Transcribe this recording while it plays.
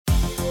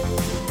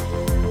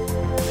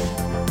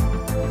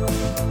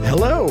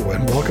Hello,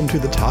 and welcome to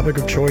the Topic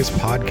of Choice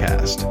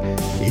podcast.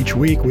 Each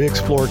week, we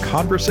explore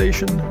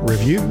conversation,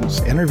 reviews,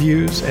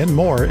 interviews, and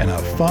more in a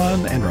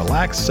fun and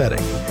relaxed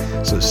setting.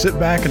 So sit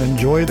back and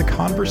enjoy the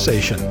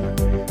conversation.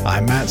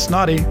 I'm Matt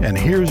Snoddy, and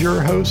here's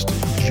your host,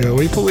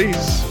 Joey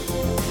Police.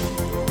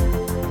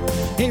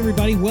 Hey,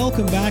 everybody.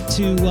 Welcome back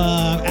to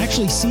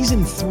actually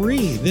Season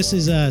 3. This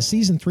is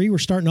Season 3. We're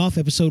starting off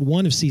Episode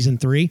 1 of Season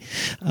 3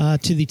 to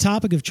the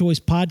Topic of Choice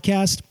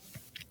podcast.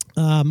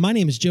 My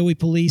name is Joey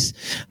Police.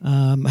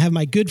 I have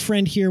my good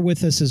friend here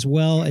with us as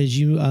well, as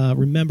you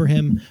remember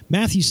him,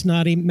 Matthew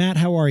Snoddy. Matt,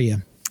 how are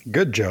you?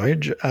 Good, Joey.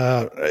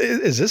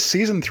 Is this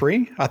Season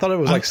 3? I thought it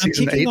was like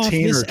Season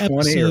 18 or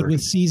 20.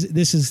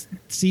 This is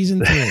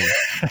Season 3.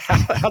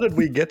 How did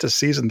we get to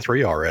Season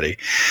 3 already?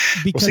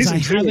 Because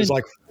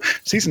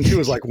Season 2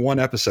 is like one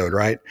episode,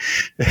 right?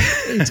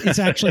 It's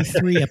actually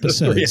 3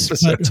 episodes. 3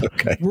 episodes,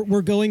 okay.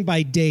 We're going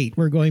by date.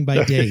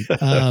 Okay.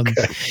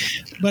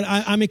 But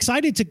I'm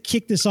excited to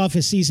kick this off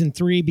as Season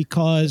 3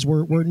 because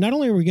we're not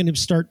only are we going to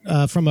start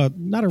from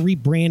not a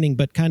rebranding,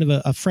 but kind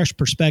of a fresh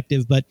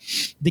perspective. But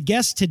the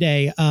guest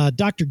today,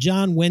 Dr.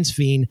 John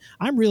Wensveen.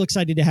 I'm real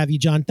excited to have you,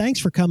 John. Thanks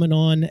for coming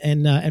on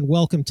and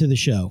welcome to the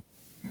show.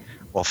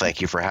 Well,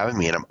 thank you for having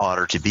me, and I'm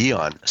honored to be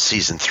on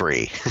Season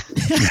 3.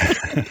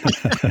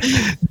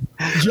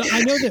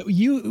 I know that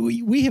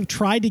we have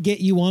tried to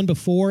get you on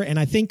before, and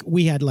I think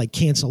we had like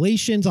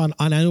cancellations on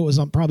I know it was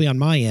probably on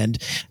my end.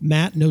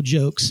 Matt, no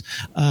jokes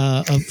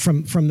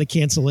from the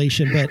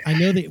cancellation, but I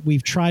know that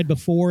we've tried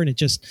before, and it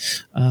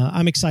just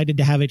I'm excited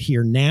to have it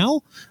here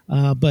now.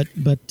 But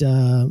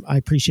I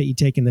appreciate you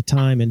taking the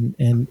time,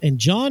 and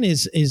John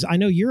is I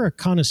know you're a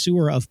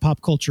connoisseur of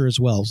pop culture as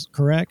well,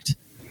 correct?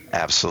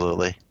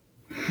 Absolutely.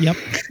 Yep.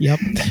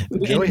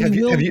 Joey,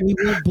 we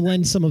will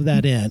blend some of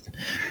that in.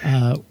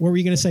 What were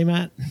you going to say,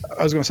 Matt?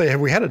 I was going to say,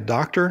 have we had a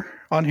doctor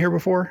on here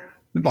before?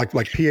 Like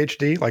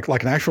PhD,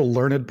 like an actual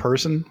learned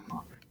person?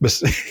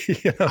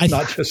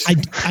 Not just. I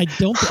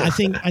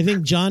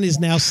think John is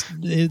now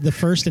the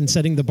first and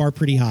setting the bar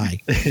pretty high.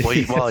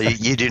 Well,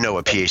 you do know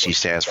what PhD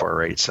stands for,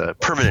 right? It's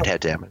permanent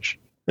head damage.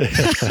 Pile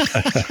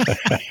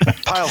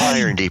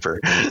higher and deeper.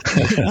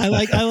 I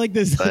like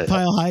this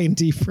pile high and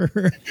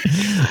deeper.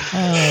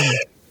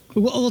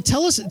 Well,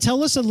 tell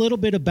us a little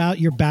bit about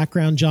your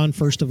background, John.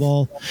 First of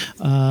all,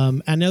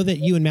 I know that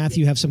you and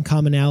Matthew have some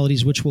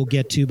commonalities, which we'll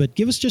get to. But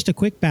give us just a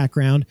quick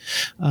background,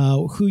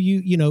 who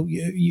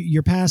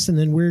your past, and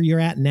then where you're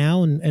at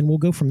now, and we'll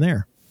go from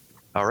there.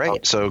 All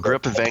right. So, grew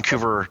up in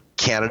Vancouver,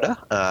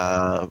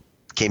 Canada.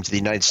 Came to the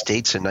United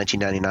States in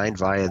 1999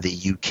 via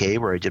the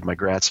UK, where I did my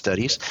grad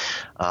studies.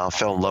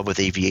 Fell in love with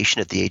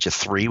aviation at the age of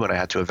 3 when I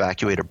had to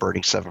evacuate a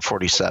burning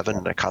 747,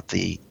 and I caught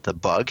the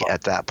bug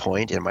at that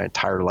point. In my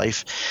entire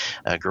life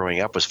growing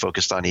up was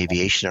focused on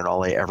aviation, and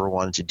all I ever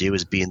wanted to do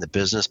is be in the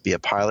business, be a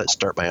pilot,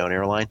 start my own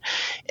airline.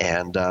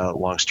 And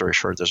long story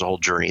short, there's a whole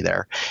journey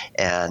there.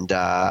 And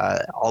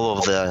all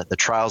of the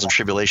trials and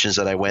tribulations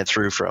that I went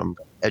through from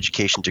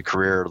education to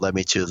career led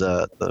me to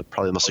the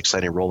probably the most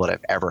exciting role that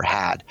I've ever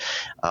had,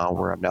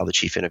 where I'm now the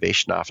Chief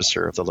Innovation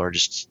Officer of the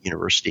largest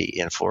university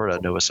in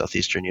Florida, Nova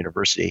Southeastern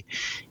University,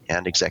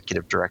 and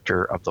Executive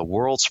Director of the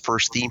world's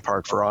first theme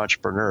park for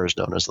entrepreneurs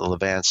known as the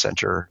Levan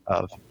Center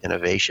of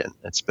Innovation.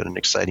 It's been an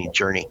exciting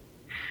journey.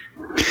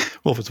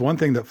 Well, if it's one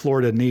thing that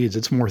Florida needs,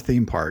 it's more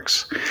theme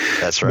parks.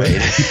 That's right.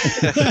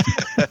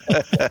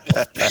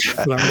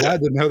 But I'm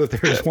glad to know that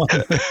there's one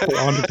for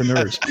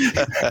entrepreneurs.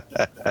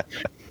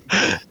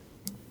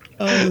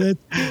 Oh,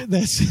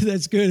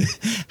 that's good.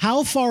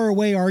 How far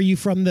away are you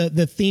from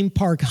the theme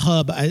park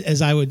hub,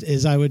 as I would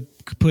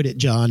put it,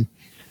 John?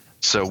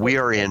 So we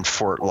are in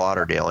Fort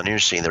Lauderdale, and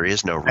interesting, there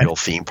is no real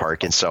theme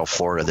park in South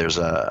Florida. There's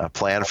a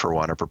plan for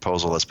one, a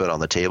proposal that's been on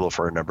the table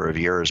for a number of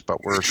years,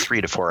 but we're 3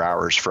 to 4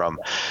 hours from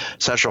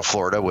Central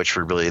Florida, which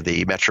would really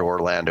the Metro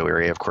Orlando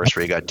area, of course,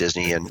 where you got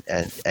Disney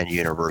and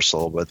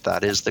Universal, but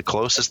that is the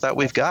closest that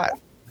we've got.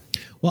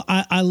 Well,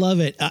 I love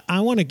it. I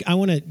want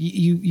to.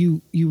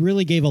 You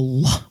really gave a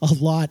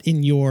lot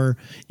in your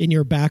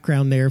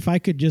background there. If I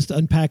could just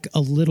unpack a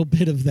little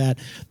bit of that.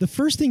 The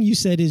first thing you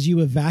said is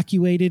you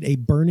evacuated a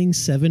burning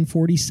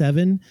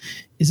 747.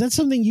 Is that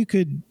something you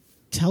could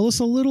tell us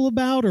a little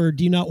about, or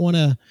do you not want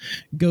to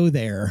go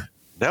there?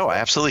 No, I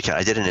absolutely can.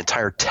 I did an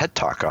entire TED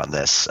Talk on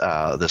this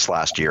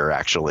last year,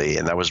 actually,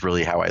 and that was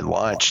really how I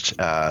launched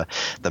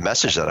the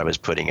message that I was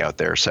putting out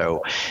there.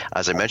 So,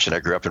 as I mentioned, I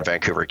grew up in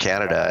Vancouver,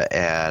 Canada,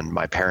 and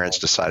my parents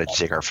decided to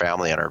take our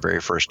family on our very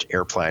first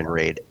airplane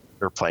ride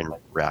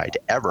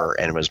ever,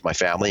 and it was my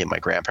family and my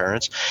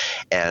grandparents,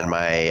 and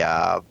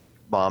my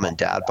mom and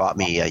dad bought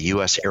me a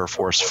U.S. Air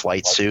Force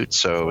flight suit.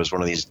 So it was one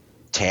of these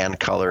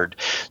tan-colored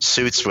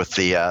suits with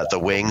the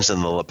wings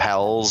and the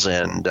lapels.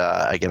 And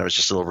again, I was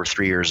just a little over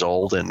 3 years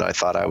old, and I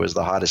thought I was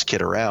the hottest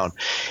kid around.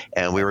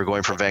 And we were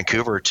going from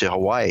Vancouver to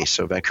Hawaii,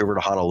 so Vancouver to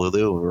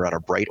Honolulu. We were on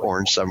a bright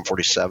orange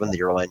 747.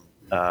 The airline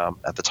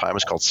at the time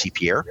was called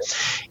CP Air,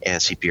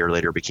 and CP Air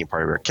later became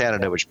part of Air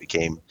Canada, which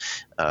became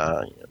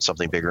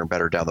something bigger and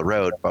better down the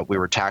road. But we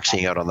were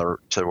taxiing out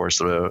towards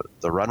the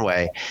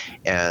runway,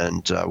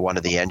 and one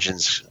of the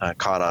engines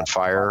caught on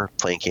fire.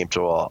 Plane came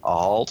to a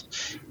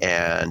halt,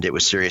 and it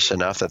was serious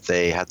enough that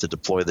they had to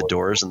deploy the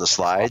doors and the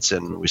slides,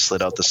 and we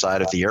slid out the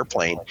side of the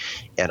airplane.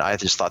 And I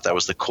just thought that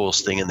was the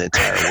coolest thing in the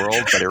entire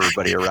world, but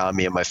everybody around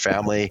me and my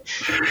family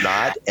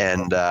not.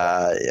 And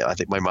I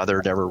think my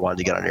mother never wanted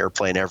to get on an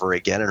airplane ever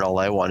again, and all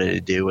I wanted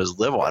to do was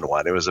live on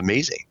one. It was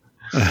amazing.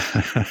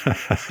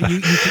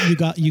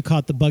 You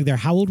caught the bug there.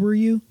 How old were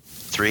you?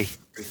 3.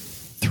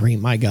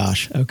 My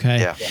gosh. Okay.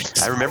 Yeah.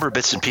 I remember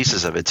bits and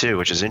pieces of it too,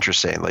 which is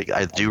interesting. Like,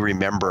 I do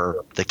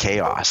remember the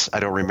chaos. I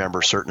don't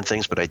remember certain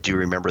things, but I do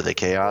remember the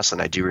chaos,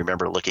 and I do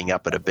remember looking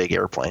up at a big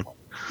airplane.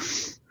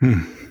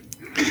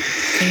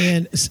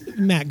 And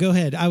Matt, go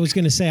ahead. I was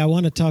going to say, I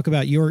want to talk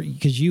about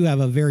because you have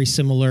a very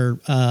similar,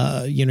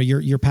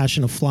 your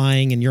passion of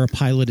flying, and you're a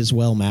pilot as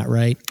well, Matt,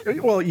 right?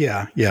 Well,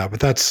 yeah, but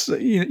that's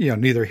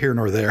neither here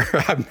nor there.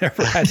 I've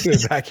never had to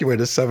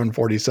evacuate a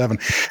 747.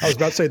 I was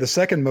about to say the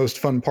second most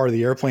fun part of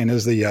the airplane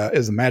is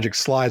the magic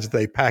slides that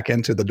they pack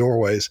into the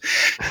doorways.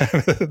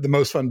 The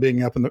most fun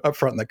being up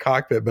front in the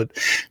cockpit, but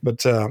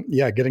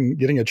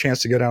getting a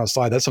chance to go down a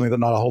slide, that's something that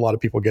not a whole lot of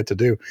people get to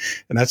do,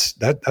 and that's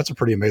a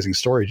pretty amazing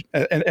story.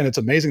 And it's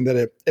amazing that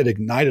it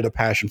ignited a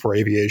passion for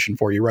aviation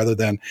for you, rather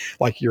than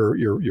like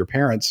your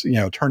parents,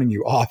 turning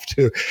you off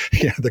to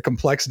the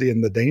complexity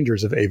and the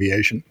dangers of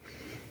aviation.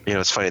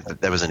 It's funny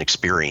that was an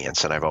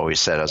experience, and I've always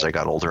said as I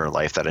got older in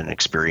life that an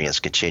experience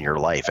can change your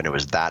life, and it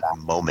was that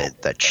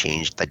moment that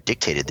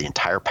dictated the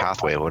entire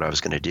pathway of what I was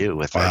going to do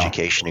with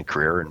education and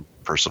career and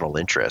personal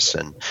interests,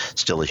 and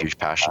still a huge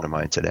passion of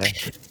mine today.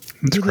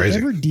 Did it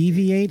ever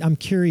deviate? I'm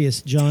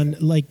curious, John,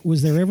 like,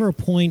 was there ever a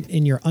point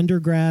in your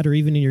undergrad, or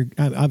even in your,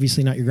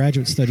 obviously not your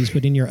graduate studies,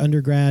 but in your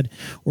undergrad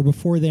or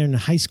before there in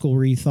high school,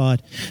 where you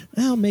thought,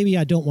 well, maybe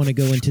I don't want to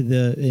go into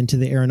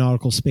the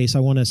aeronautical space. I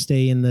want to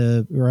stay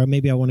or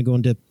maybe I want to go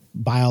into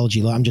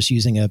biology. I'm just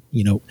using or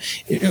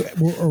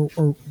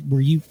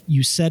were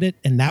you said it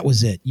and that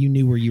was it? You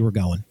knew where you were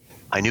going.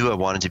 I knew I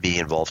wanted to be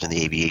involved in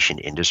the aviation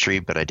industry,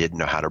 but I didn't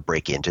know how to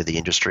break into the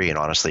industry, and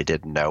honestly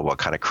didn't know what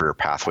kind of career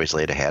pathways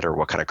laid ahead or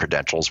what kind of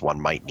credentials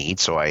one might need.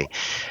 So I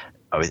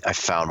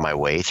found my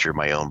way through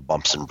my own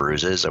bumps and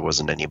bruises. There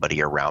wasn't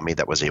anybody around me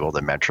that was able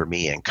to mentor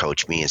me and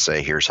coach me and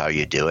say, here's how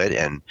you do it.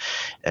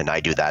 And I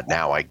do that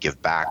now. I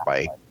give back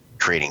by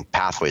creating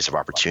pathways of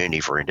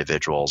opportunity for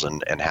individuals,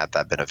 and had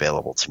that been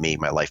available to me,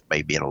 my life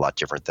may be in a lot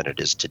different than it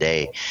is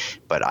today.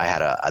 But I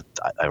had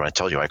when I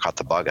told you I caught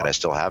the bug and I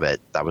still have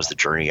it, that was the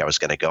journey I was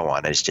going to go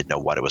on. I just didn't know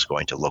what it was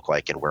going to look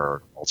like and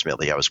where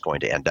ultimately I was going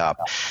to end up.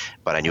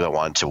 But I knew I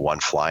wanted to, 1,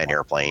 fly an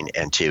airplane,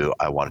 and 2,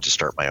 I wanted to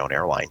start my own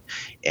airline.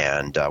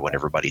 And when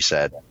everybody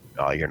said,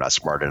 you're not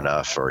smart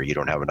enough, or you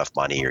don't have enough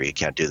money, or you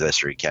can't do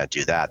this, or you can't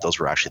do that, those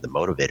were actually the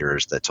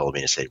motivators that told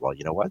me to say, well,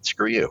 you know what,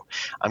 screw you.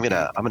 I'm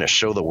gonna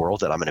show the world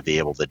that I'm gonna be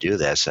able to do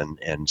this.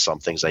 And some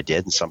things I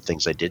did and some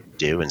things I didn't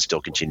do, and still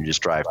continue to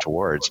strive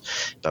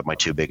towards. But my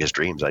 2 biggest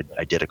dreams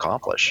I did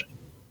accomplish.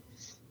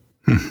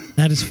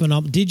 That is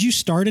phenomenal. Did you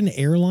start an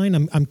airline?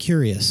 I'm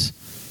curious.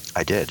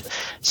 I did.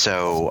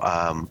 So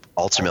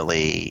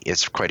ultimately,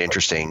 it's quite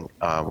interesting.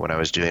 When I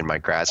was doing my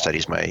grad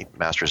studies, my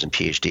master's and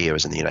PhD, I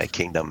was in the United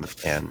Kingdom,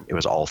 and it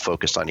was all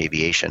focused on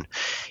aviation.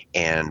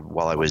 And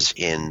while I was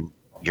in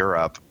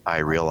Europe, I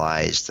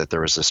realized that there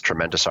was this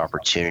tremendous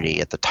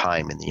opportunity at the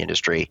time in the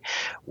industry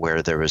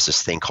where there was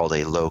this thing called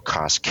a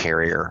low-cost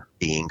carrier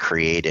being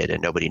created,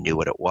 and nobody knew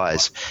what it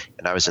was.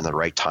 And I was in the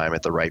right time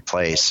at the right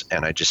place,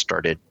 and I just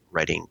started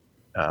writing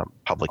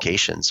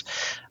publications,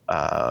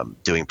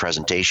 doing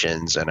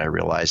presentations, and I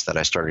realized that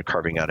I started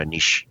carving out a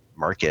niche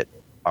market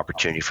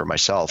opportunity for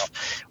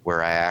myself,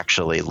 where I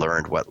actually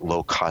learned what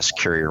low-cost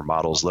carrier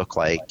models look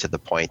like, to the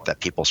point that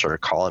people started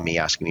calling me,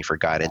 asking me for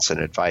guidance and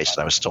advice,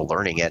 and I was still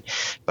learning it.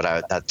 But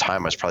at that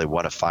time, I was probably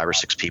one of 5 or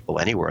 6 people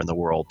anywhere in the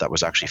world that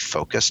was actually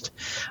focused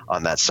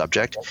on that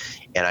subject.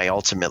 And I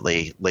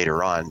ultimately,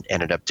 later on,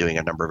 ended up doing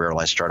a number of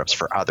airline startups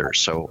for others,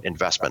 so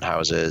investment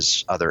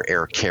houses, other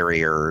air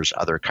carriers,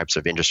 other types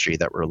of industry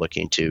that were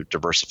looking to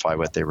diversify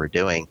what they were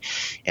doing.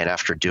 And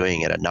after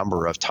doing it a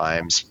number of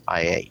times,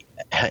 I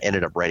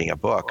ended up writing a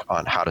book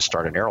on how to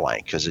start an airline,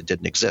 because it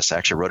didn't exist. I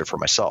actually wrote it for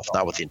myself,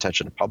 not with the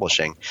intention of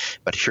publishing,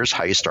 but here's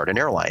how you start an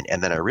airline.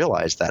 And then I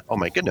realized that, oh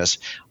my goodness,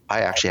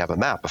 I actually have a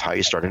map of how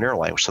you start an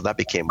airline. So that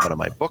became one of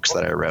my books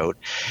that I wrote.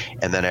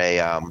 And then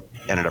I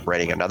ended up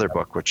writing another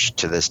book, which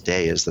to this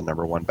day is the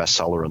 #1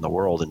 bestseller in the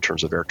world in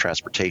terms of air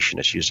transportation.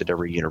 It's used at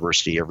every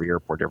university, every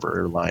airport, every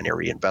airline,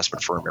 every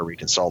investment firm, every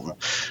consultant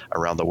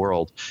around the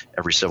world,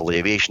 every civil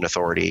aviation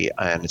authority.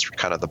 And it's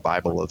kind of the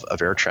Bible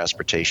of air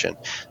transportation,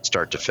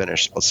 start to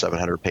finish, about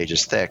 700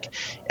 pages thick.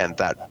 And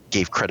that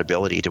gave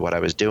credibility to what I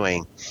was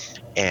doing.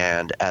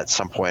 And at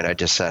some point I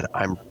just said,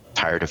 I'm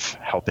tired of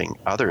helping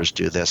others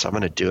do this. I'm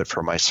going to do it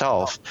for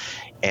myself.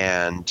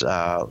 And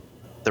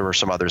there were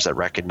some others that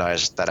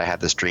recognized that I had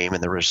this dream,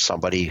 and there was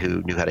somebody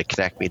who knew how to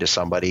connect me to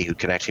somebody who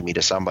connected me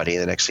to somebody.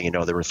 And the next thing you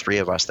know, there were three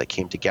of us that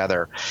came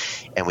together,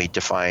 and we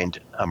defined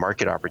a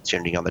market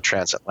opportunity on the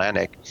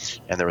transatlantic.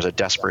 And there was a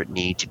desperate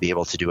need to be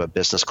able to do a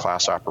business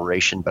class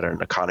operation, but at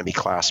an economy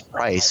class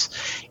price.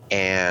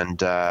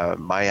 And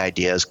my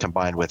ideas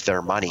combined with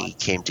their money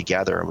came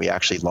together, and we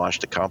actually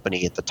launched a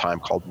company at the time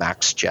called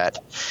MaxJet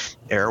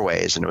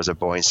Airways, and it was a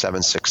Boeing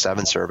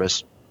 767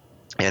 service.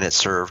 And it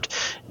served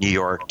New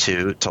York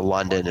to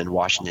London and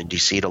Washington,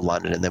 D.C. to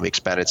London. And then we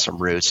expanded some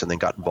routes and then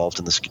got involved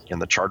in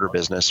the charter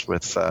business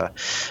with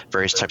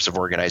various types of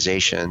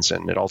organizations.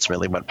 And it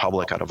ultimately went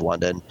public out of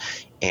London.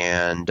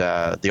 And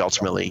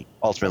ultimately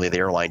the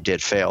airline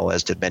did fail,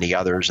 as did many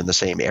others in the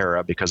same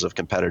era, because of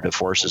competitive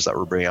forces that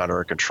were bringing under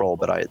our control.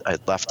 But I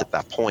left at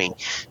that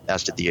point,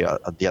 as did the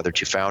other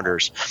two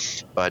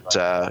founders. But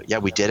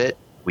we did it.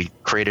 We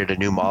created a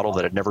new model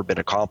that had never been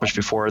accomplished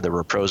before. There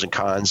were pros and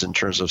cons in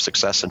terms of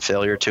success and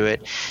failure to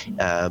it,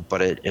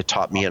 but it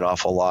taught me an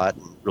awful lot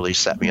and really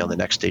set me on the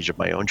next stage of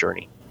my own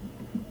journey.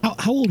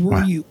 How old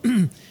were you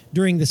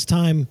during this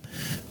time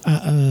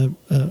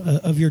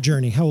of your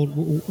journey?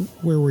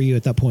 Where were you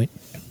at that point?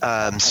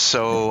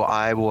 So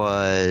I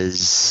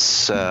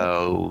was,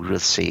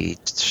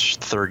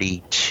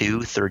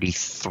 32,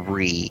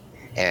 33,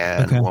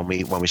 and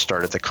when we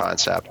started the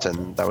concept,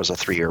 and that was a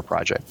 3-year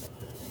project.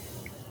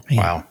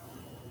 Wow.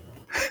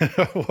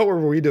 What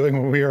were we doing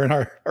when we were in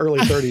our early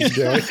 30s,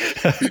 Joey?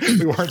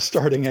 We weren't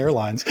starting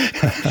airlines.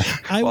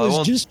 I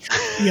will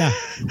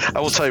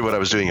tell you what I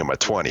was doing in my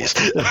 20s.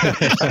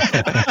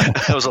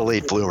 I was a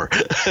late bloomer.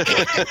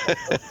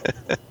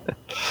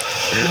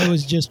 I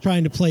was just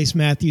trying to place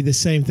Matthew the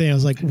same thing. I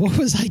was like, what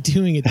was I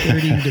doing at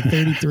 30 to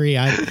 33?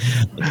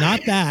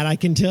 Not that, I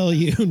can tell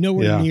you,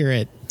 nowhere near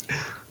it.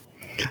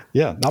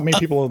 Yeah, not many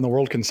people in the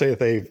world can say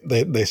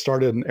that they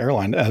started an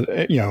airline,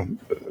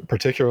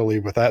 particularly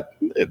with that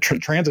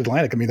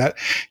transatlantic. I mean, that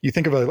you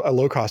think of a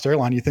low cost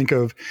airline, you think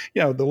of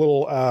the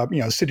little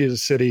city to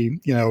city.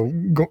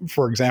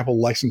 For example,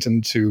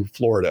 Lexington to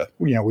Florida.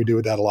 We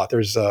do that a lot.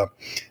 There's I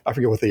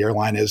forget what the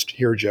airline is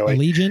here, Joey.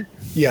 Allegiant.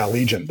 Yeah,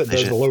 Allegiant. That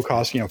does the low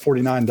cost.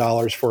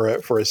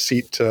 $49 for a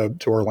seat to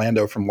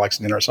Orlando from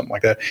Lexington or something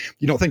like that.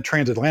 You don't think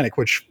transatlantic,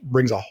 which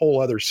brings a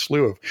whole other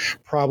slew of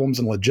problems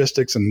and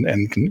logistics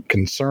and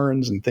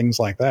concerns and things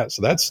like that.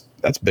 So that's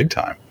big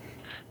time.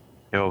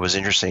 What was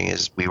interesting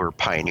is we were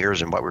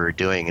pioneers in what we were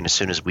doing, and as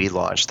soon as we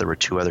launched, there were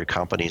 2 other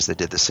companies that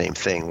did the same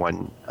thing.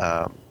 One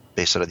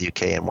based out of the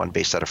UK and one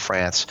based out of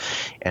France,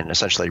 and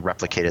essentially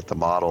replicated the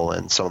model.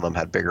 And some of them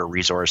had bigger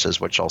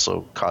resources, which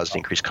also caused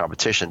increased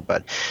competition.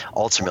 But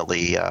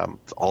ultimately,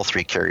 all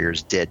 3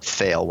 carriers did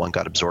fail. One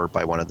got absorbed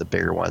by one of the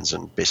bigger ones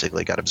and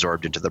basically got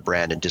absorbed into the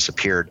brand and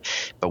disappeared.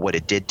 But what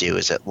it did do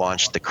is it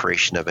launched the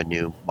creation of a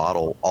new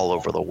model all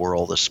over the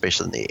world,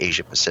 especially in the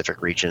Asia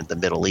Pacific region and the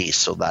Middle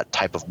East. So that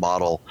type of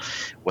model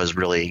was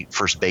really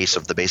first base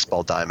of the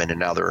baseball diamond, and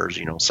now there's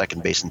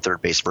second base and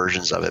third base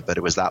versions of it. But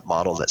it was that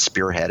model that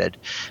spearheaded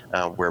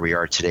where we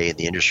are today in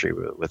the industry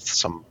with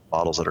some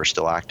models that are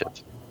still active.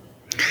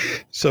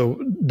 So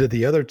did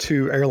the other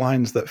 2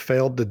 airlines that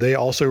failed, did they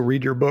also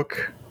read your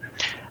book?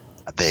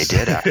 They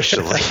did,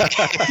 actually. In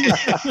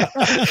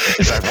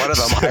fact, one of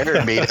them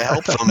hired me to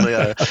help them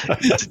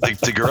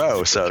to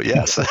grow. So,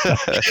 yes.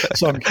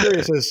 So I'm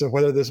curious as to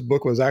whether this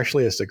book was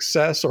actually a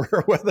success or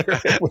whether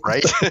it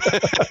was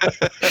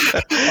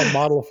a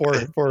model for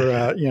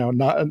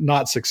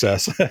not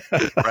success.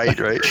 Right.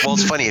 Well,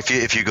 it's funny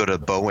if you go to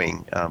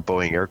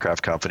Boeing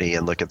Aircraft Company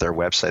and look at their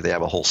website, they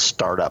have a whole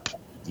startup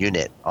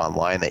unit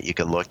online that you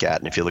can look at,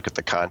 and if you look at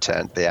the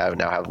content, they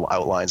now have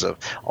outlines of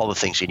all the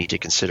things you need to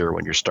consider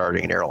when you're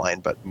starting an airline,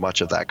 but much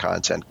of that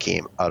content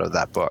came out of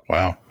that book.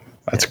 Wow.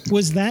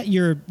 Was that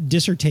your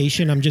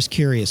dissertation? I'm just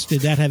curious.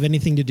 Did that have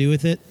anything to do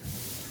with it?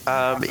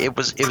 It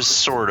was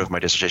sort of my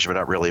dissertation, but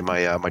not really.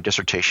 My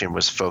dissertation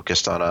was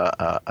focused on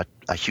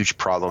a huge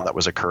problem that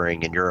was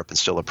occurring in Europe and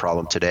still a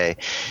problem today.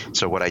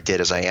 So what I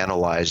did is I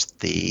analyzed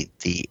the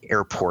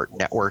airport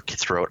network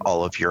throughout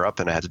all of Europe,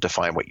 and I had to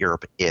define what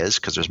Europe is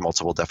because there's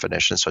multiple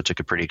definitions. So I took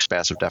a pretty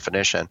expansive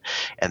definition,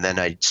 and then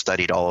I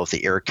studied all of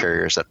the air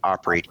carriers that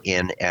operate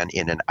in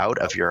and out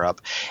of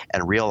Europe,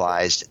 and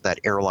realized that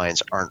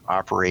airlines aren't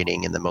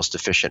operating in the most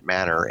efficient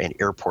manner, and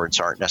airports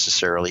aren't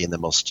necessarily in the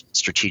most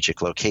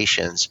strategic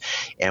locations.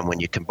 And when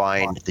you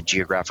combine the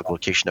geographic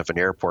location of an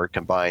airport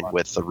combined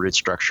with the route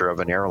structure of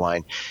an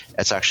airline,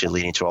 it's actually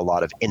leading to a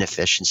lot of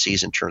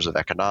inefficiencies in terms of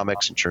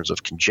economics, in terms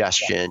of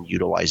congestion,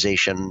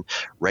 utilization,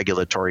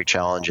 regulatory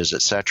challenges,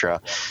 etc.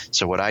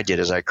 So what I did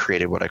is I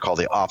created what I call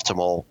the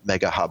optimal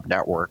mega hub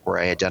network, where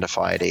I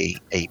identified a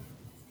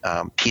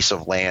piece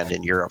of land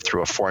in Europe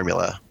through a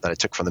formula that I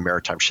took from the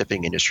maritime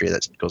shipping industry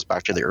that goes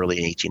back to the early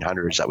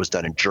 1800s. That was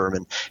done in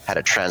German, had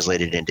it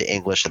translated into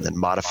English, and then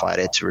modified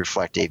it to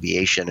reflect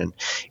aviation and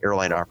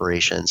airline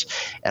operations,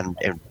 and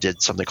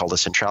did something called a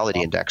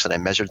centrality index. And I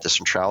measured the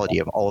centrality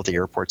of all of the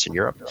airports in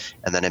Europe,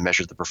 and then I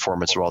measured the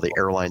performance of all the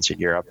airlines in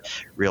Europe,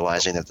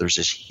 realizing that there's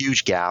this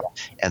huge gap,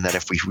 and that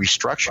if we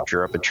restructured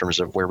Europe in terms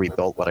of where we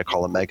built what I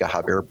call a mega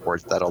hub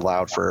airport that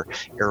allowed for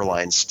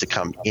airlines to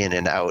come in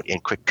and out in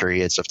quick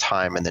periods of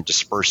time and then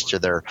disperse to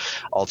their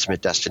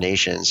ultimate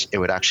destinations, it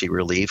would actually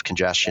relieve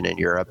congestion in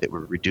Europe. It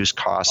would reduce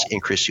costs,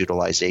 increase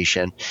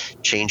utilization,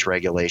 change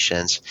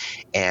regulations,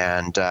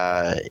 and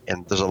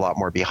there's a lot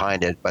more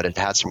behind it, but it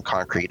had some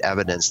concrete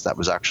evidence that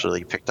was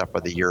actually picked up by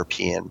the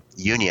European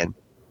Union.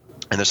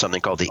 And there's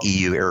something called the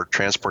EU Air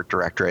Transport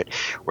Directorate,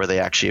 where they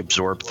actually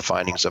absorbed the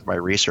findings of my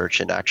research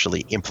and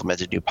actually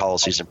implemented new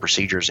policies and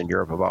procedures in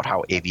Europe about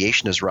how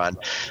aviation is run.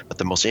 But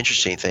the most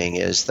interesting thing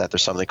is that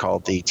there's something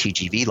called the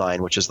TGV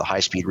line, which is the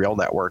high-speed rail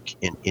network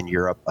in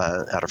Europe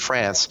out of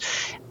France.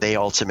 They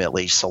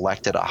ultimately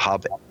selected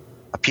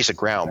a piece of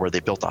ground where they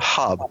built a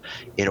hub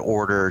in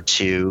order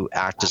to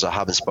act as a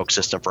hub and spoke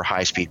system for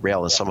high-speed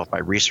rail. And some of my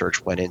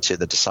research went into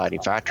the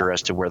deciding factor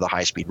as to where the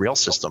high-speed rail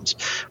systems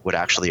would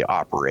actually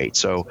operate.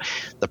 So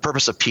the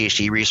purpose of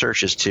PhD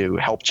research is to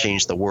help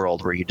change the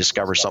world, where you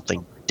discover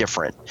something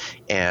different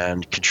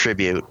and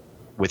contribute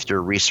with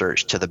your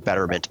research to the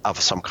betterment of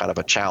some kind of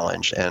a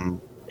challenge. And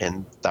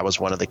that was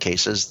one of the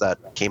cases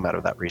that came out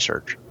of that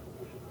research.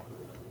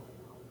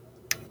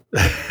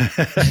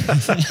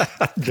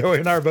 Joey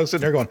and I are both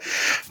sitting there going,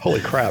 holy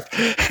crap.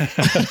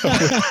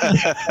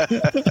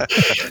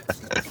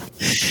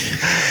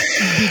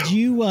 Did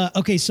you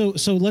okay, so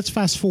let's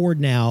fast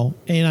forward now,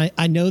 and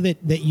I know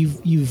that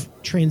you've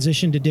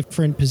transitioned to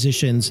different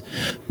positions,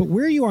 but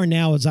where you are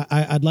now is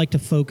I'd like to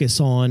focus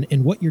on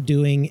and what you're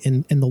doing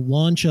in the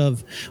launch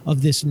of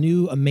this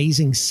new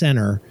amazing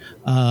center,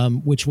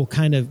 which we'll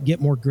kind of get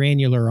more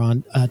granular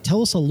on.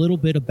 Tell us a little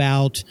bit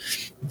about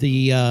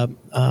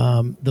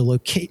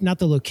not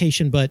the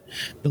location, but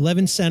the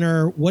Levin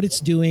Center, what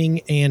it's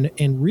doing, and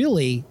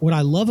really what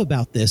I love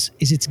about this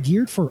is it's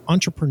geared for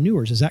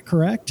entrepreneurs. Is that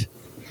correct?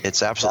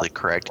 It's absolutely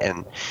correct.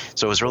 And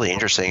so it was really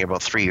interesting.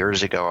 About 3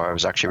 years ago, I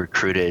was actually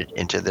recruited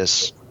into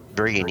this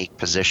very unique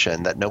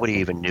position that nobody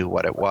even knew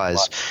what it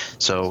was.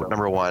 So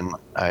number one,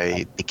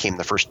 I became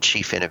the first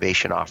chief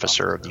innovation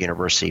officer of the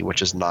university,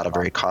 which is not a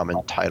very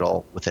common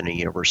title within a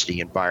university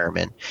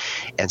environment.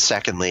 And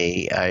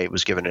secondly, I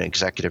was given an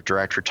executive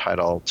director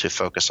title to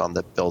focus on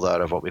the build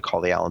out of what we call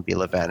the Alan B.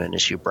 Levan and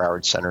Issue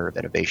Broward Center of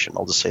Innovation.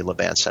 I'll just say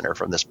Levan Center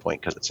from this point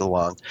because it's a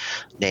long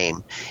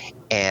name.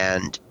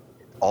 And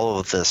all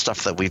of the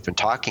stuff that we've been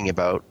talking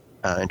about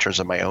in terms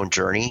of my own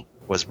journey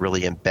was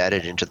really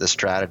embedded into the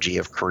strategy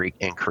of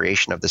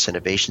creation of this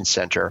innovation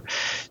center.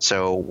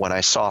 So when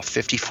I saw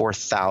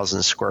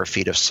 54,000 square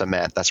feet of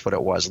cement, that's what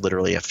it was,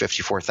 literally a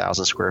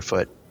 54,000 square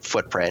foot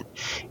footprint.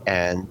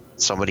 And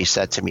somebody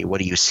said to me,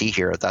 "What do you see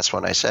here?" That's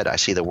when I said, "I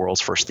see the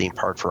world's first theme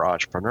park for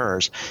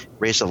entrepreneurs."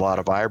 Raised a lot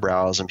of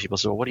eyebrows, and people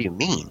said, "Well, what do you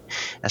mean?"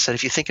 I said,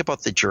 if you think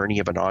about the journey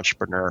of an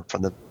entrepreneur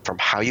from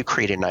how you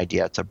create an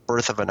idea to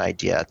birth of an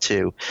idea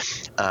to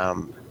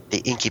the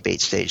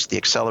incubate stage, the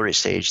accelerate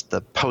stage, the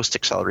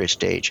post-accelerate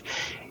stage,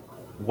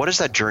 what does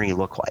that journey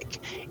look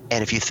like?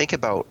 And if you think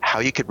about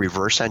how you could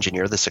reverse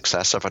engineer the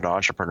success of an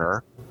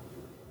entrepreneur,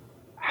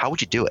 how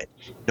would you do it?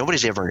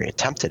 Nobody's ever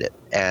attempted it.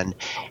 And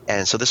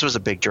so this was a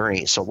big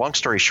journey. So long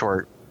story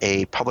short,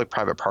 a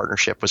public-private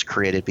partnership was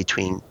created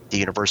between the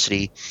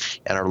university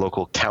and our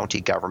local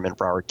county government,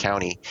 Broward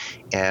County.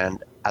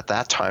 And at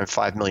that time,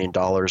 $5 million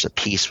a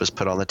piece was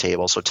put on the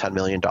table. So $10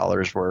 million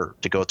were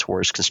to go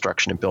towards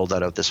construction and build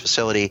out of this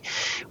facility.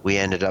 We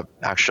ended up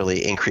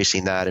actually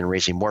increasing that and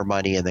raising more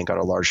money, and then got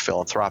a large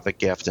philanthropic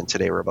gift. And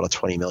today we're about a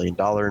 $20 million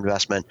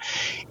investment.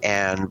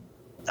 And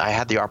I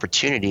had the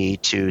opportunity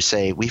to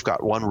say, we've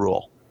got one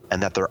rule,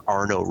 and that there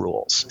are no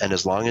rules. And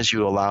as long as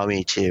you allow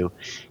me to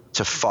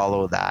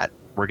follow that,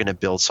 we're going to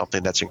build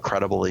something that's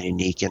incredible and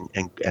unique and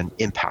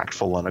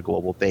impactful on a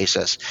global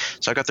basis.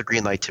 So I got the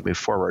green light to move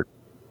forward.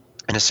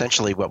 And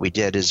essentially what we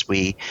did is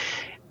we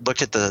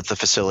looked at the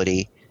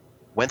facility,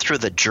 went through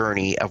the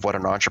journey of what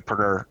an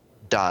entrepreneur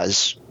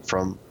does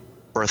from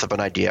birth of an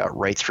idea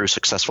right through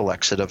successful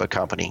exit of a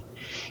company,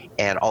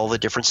 and all the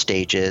different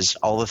stages,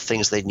 all the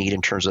things they need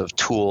in terms of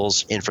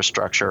tools,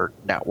 infrastructure,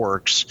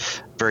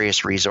 networks,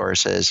 various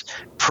resources,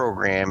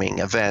 programming,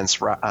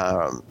 events,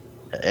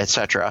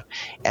 etc.,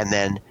 and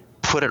then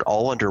put it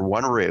all under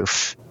one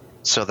roof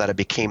so that it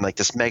became like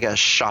this mega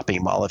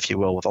shopping mall, if you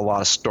will, with a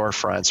lot of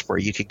storefronts where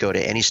you could go to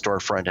any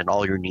storefront and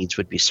all your needs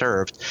would be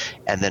served,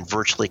 and then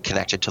virtually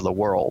connected to the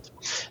world.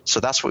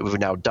 So that's what we've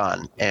now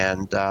done.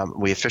 And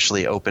we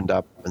officially opened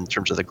up in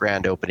terms of the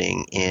grand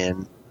opening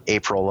in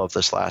April of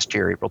this last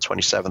year, April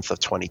 27th of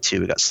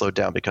 22. We got slowed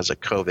down because of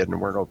COVID and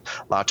weren't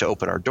allowed to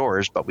open our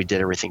doors, but we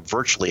did everything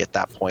virtually at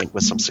that point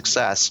with some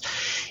success.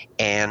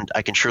 And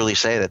I can truly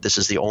say that this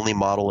is the only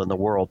model in the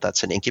world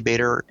that's an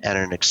incubator and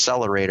an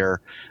accelerator,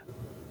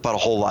 but a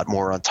whole lot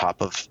more on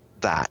top of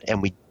that.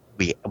 And we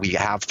we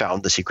have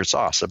found the secret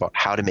sauce about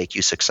how to make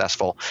you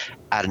successful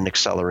at an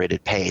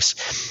accelerated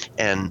pace.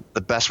 And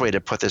the best way to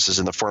put this is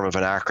in the form of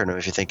an acronym.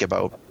 If you think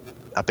about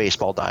a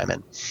baseball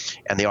diamond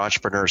and the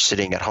entrepreneur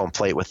sitting at home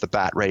plate with the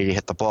bat ready to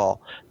hit the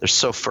ball, they're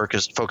so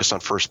focused on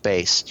first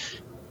base,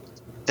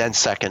 then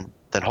second,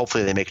 then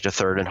hopefully they make it to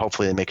third, and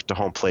hopefully they make it to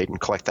home plate and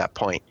collect that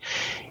point.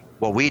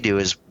 What we do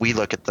is we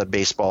look at the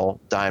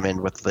baseball diamond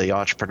with the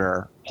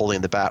entrepreneur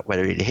holding the bat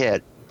ready to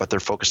hit, but they're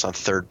focused on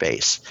third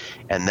base,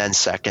 and then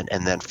second,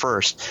 and then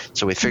first.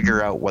 So we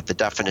figure out what the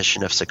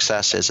definition of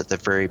success is at the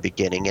very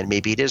beginning, and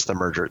maybe it is the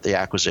merger, the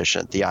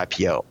acquisition, the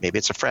IPO. Maybe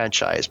it's a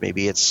franchise.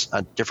 Maybe it's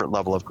a different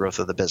level of growth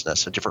of the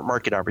business, a different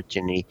market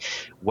opportunity.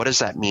 What does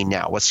that mean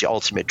now? What's the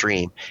ultimate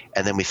dream?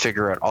 And then we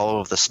figure out all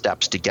of the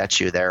steps to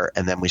get you there,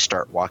 and then we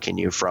start walking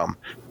you from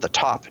the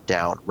top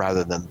down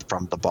rather than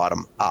from the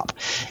bottom up.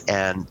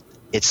 And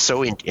it's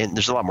so and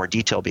there's a lot more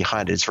detail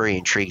behind it. It's very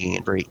intriguing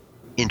and very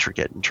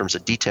intricate in terms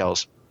of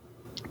details,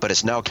 but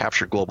it's now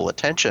captured global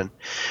attention,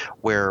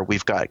 where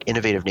we've got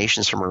innovative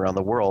nations from around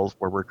the world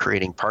where we're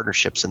creating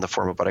partnerships in the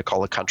form of what I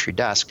call a country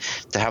desk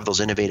to have those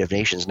innovative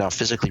nations now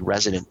physically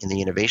resident in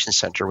the innovation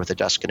center with a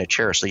desk and a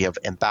chair. So you have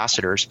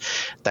ambassadors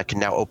that can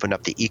now open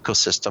up the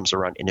ecosystems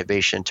around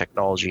innovation,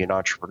 technology, and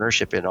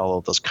entrepreneurship in all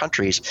of those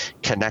countries,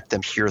 connect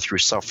them here through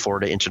South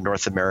Florida into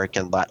North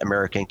American, Latin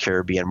American,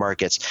 Caribbean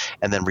markets,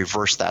 and then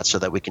reverse that so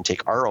that we can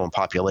take our own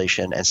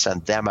population and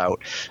send them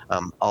out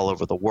all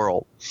over the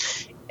world.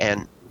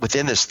 And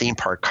within this theme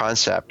park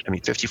concept,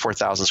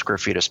 54,000 square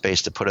feet of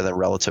space, to put it in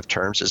relative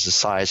terms, is the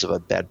size of a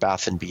Bed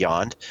Bath &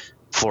 Beyond,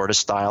 Florida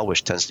style,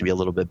 which tends to be a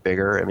little bit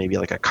bigger, and maybe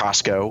like a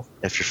Costco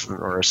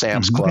or a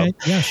Sam's Club. Okay.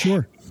 Yeah,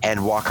 sure.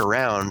 And walk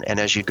around, and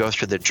as you go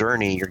through the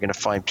journey, you're going to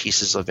find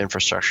pieces of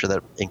infrastructure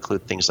that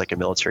include things like a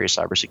military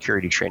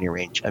cybersecurity training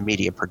range, a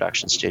media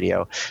production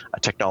studio, a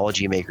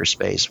technology maker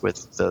space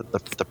with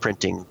the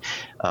printing,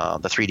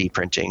 the 3D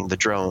printing, the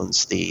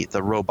drones, the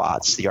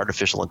robots, the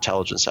artificial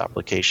intelligence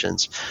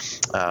applications.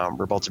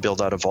 We're about to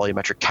build out a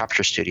volumetric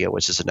capture studio,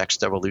 which is the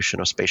next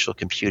evolution of spatial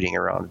computing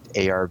around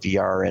AR,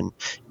 VR, and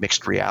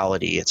mixed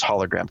reality. It's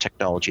hologram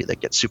technology that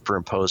gets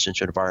superimposed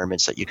into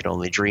environments that you can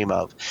only dream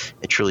of.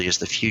 It truly is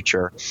the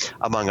future,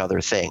 among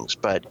other things,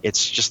 but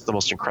it's just the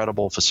most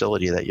incredible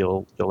facility that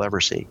you'll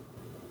ever see.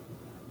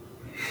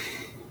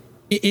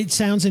 It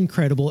sounds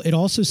incredible. It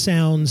also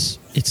sounds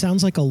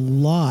like a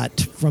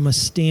lot from a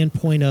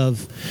standpoint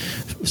of,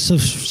 so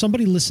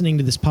somebody listening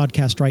to this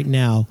podcast right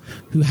now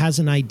who has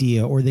an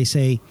idea, or they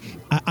say,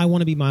 I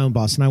want to be my own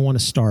boss and I want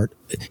to start.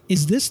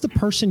 Is this the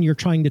person you're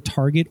trying to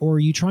target, or are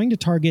you trying to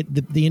target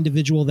the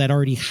individual that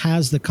already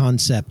has the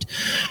concept?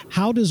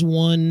 How does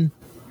one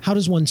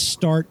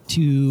start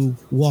to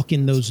walk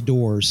in those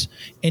doors?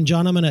 And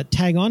John, I'm going to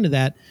tag on to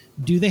that.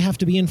 Do they have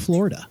to be in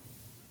Florida?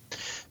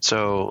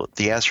 So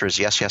the answer is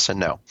yes, and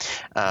no.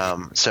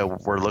 So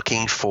we're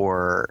looking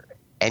for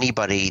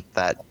anybody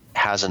that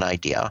has an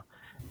idea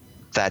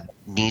that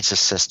needs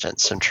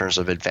assistance in terms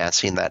of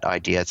advancing that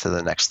idea to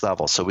the next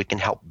level. So we can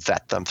help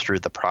vet them through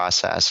the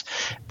process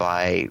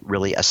by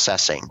really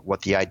assessing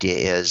what the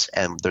idea is.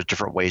 And there's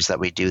different ways that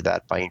we do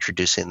that by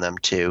introducing them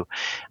to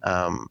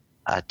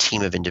a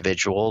team of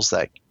individuals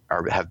that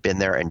have been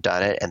there and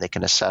done it, and they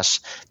can assess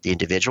the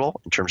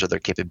individual in terms of their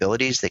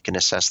capabilities. They can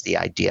assess the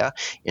idea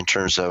in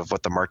terms of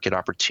what the market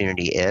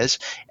opportunity is,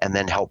 and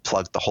then help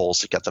plug the holes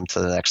to get them to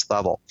the next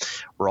level.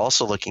 We're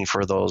also looking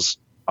for those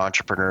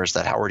entrepreneurs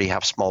that already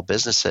have small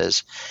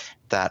businesses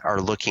that are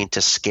looking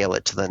to scale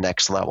it to the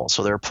next level.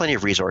 So there are plenty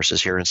of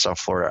resources here in South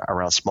Florida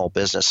around small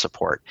business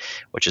support,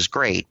 which is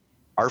great.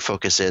 Our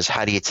focus is,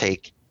 how do you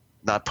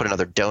not put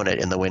another donut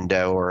in the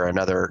window or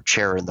another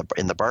chair in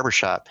the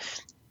barbershop,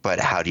 but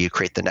how do you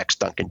create the next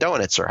Dunkin'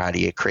 Donuts, or how do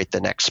you create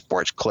the next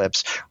Sports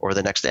Clips, or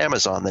the next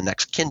Amazon, the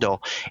next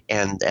Kindle?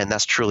 And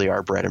that's truly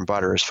our bread and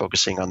butter, is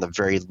focusing on the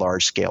very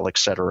large scale,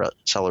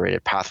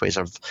 accelerated pathways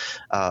of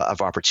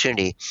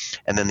opportunity.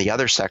 And then the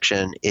other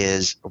section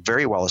is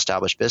very well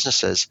established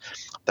businesses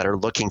that are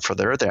looking for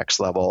their next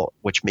level,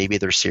 which may be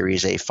their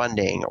Series A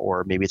funding,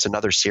 or maybe it's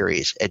another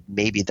series. It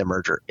may be the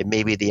merger, it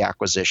may be the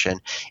acquisition,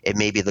 it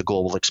may be the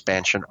global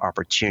expansion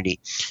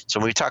opportunity. So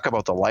when we talk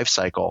about the life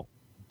cycle,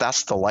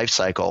 that's the life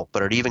cycle,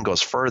 but it even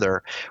goes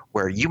further,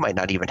 where you might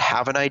not even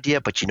have an idea,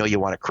 but you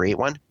want to create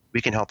one. We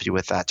can help you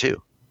with that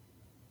too.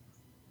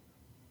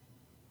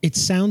 It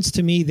sounds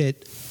to me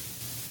that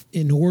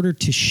in order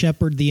to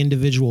shepherd the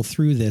individual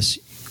through this,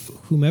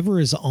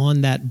 whomever is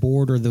on that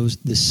board, or the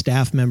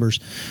staff members,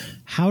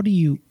 how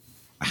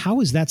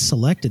is that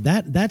selected?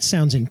 That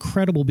sounds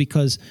incredible,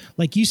 because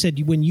like you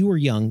said, when you were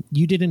young,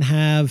 you didn't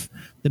have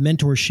the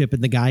mentorship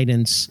and the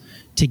guidance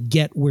to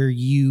get where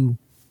you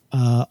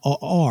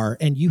are,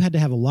 and you had to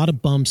have a lot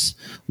of bumps,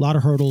 a lot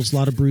of hurdles, a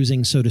lot of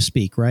bruising, so to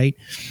speak, right?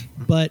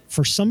 But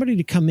for somebody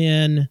to come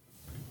in,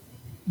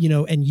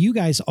 and you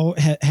guys all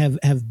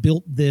have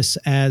built this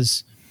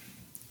as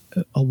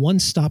a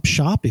one-stop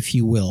shop, if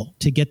you will,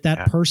 to get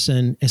that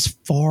person as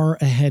far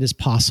ahead as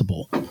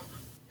possible.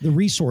 The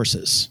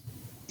resources.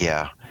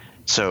 Yeah.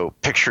 So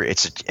picture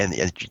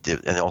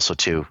and also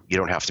too, you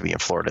don't have to be in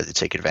Florida to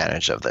take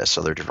advantage of this.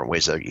 So there are different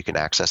ways that you can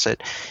access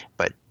it.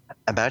 But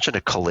imagine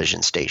a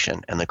collision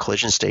station, and the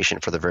collision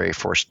station for the very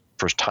first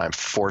time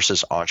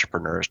forces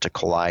entrepreneurs to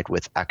collide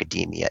with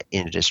academia,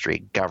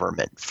 industry,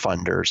 government,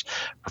 funders,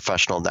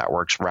 professional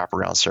networks,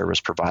 wraparound service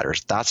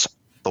providers. That's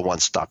the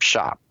one-stop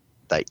shop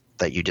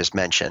that you just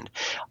mentioned,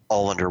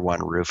 all under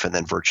one roof and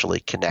then virtually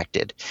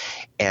connected.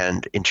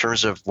 And in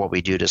terms of what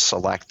we do to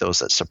select those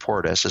that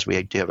support us, is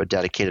we do have a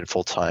dedicated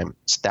full-time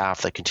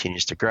staff that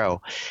continues to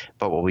grow.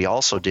 But what we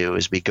also do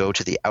is we go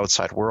to the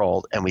outside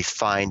world and we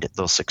find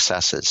those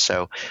successes.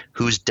 So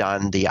who's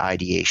done the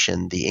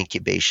ideation, the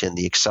incubation,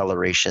 the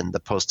acceleration,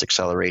 the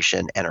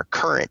post-acceleration, and are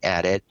current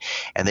at it,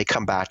 and they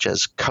come back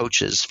as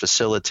coaches,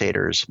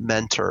 facilitators,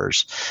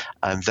 mentors,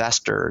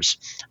 investors,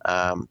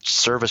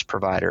 service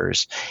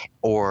providers,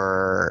 or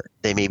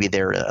they may be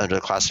there under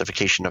the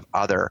classification of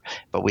other,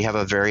 but we have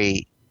a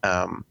very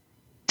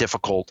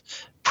difficult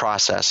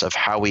process of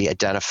how we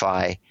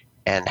identify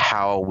and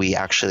how we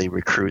actually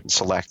recruit and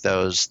select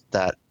those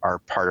that are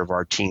part of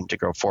our team to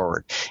go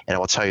forward. And I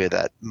will tell you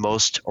that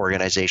most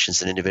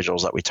organizations and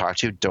individuals that we talk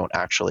to don't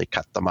actually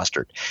cut the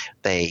mustard.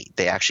 They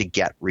actually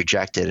get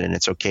rejected, and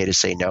it's okay to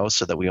say no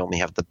so that we only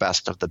have the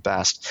best of the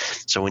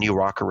best. So when you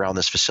walk around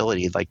this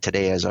facility, like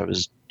today, as I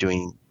was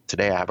doing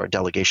today, I have our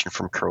delegation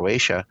from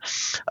Croatia,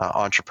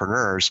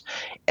 entrepreneurs,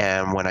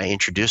 and when I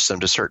introduce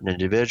them to certain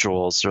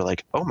individuals, they're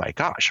like, oh my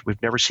gosh,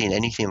 we've never seen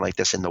anything like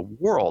this in the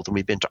world. And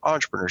we've been to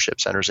entrepreneurship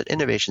centers and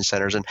innovation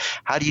centers, and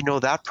how do you know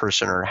that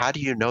person, or how do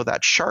you know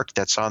that shark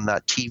that's on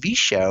that TV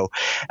show,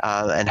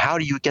 and how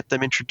do you get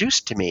them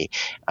introduced to me?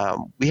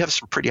 We have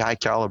some pretty high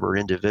caliber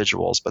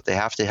individuals, but they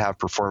have to have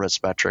performance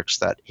metrics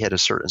that hit a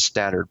certain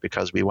standard,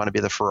 because we want to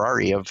be the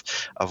Ferrari of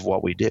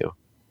what we do.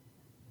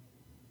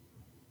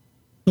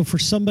 So for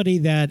somebody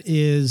that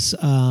is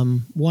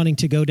wanting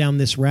to go down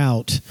this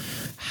route,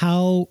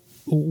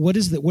 what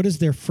is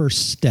their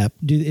first step?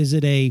 Is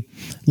it a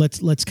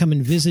let's come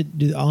and visit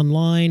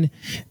online?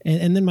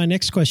 And then my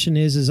next question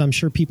is I'm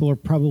sure people are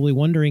probably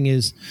wondering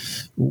is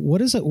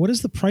what is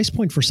the price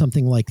point for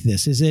something like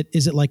this? Is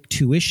it like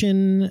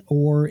tuition,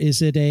 or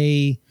is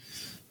it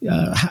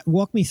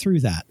walk me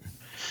through that?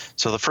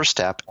 So the first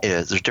step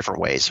is there's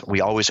different ways.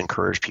 We always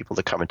encourage people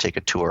to come and take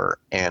a tour,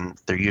 and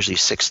they're usually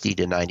 60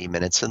 to 90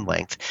 minutes in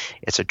length.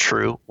 It's a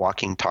true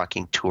walking,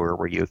 talking tour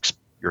where you're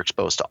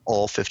exposed to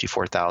all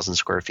 54,000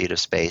 square feet of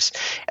space,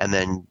 and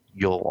then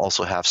you'll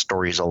also have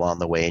stories along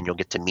the way, and you'll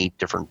get to meet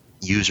different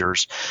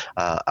users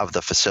of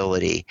the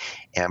facility.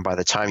 And by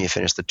the time you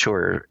finish the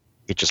tour,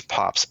 it just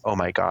pops, oh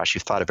my gosh,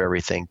 you've thought of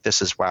everything.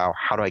 This is wow,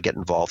 how do I get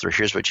involved? Or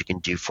here's what you can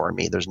do for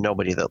me. There's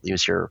nobody that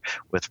leaves here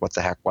with what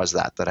the heck was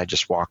that I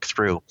just walked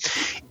through.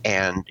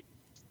 And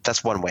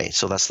that's one way.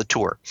 So that's the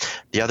tour.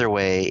 The other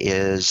way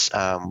is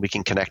we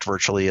can connect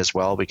virtually as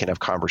well. We can have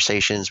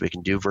conversations. We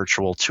can do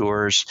virtual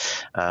tours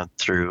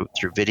through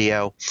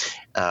video.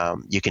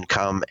 You can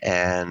come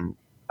and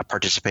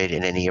participate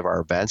in any of our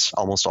events.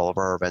 Almost all of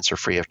our events are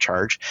free of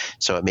charge.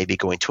 So it may be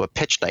going to a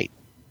pitch night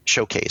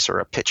showcase or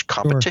a pitch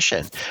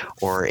competition,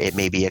 or it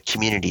may be a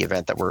community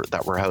event that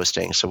we're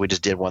hosting. So we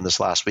just did one this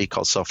last week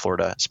called South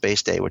Florida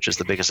Space Day, which is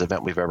the biggest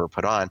event we've ever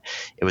put on.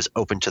 It was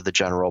open to the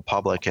general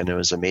public, and it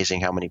was amazing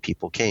how many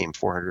people came,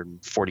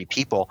 440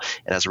 people.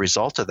 And as a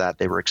result of that,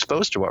 they were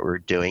exposed to what we were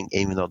doing,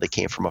 even though they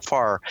came from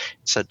afar,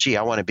 and said, gee,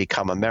 I want to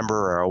become a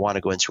member, or I want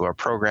to go into a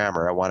program,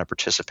 or I want to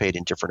participate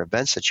in different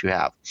events that you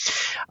have.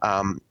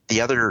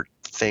 The other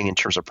thing in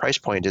terms of price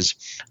point is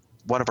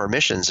one of our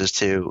missions is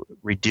to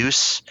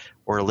reduce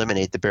or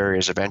eliminate the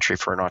barriers of entry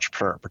for an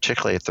entrepreneur,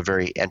 particularly at the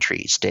very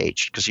entry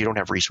stage, because you don't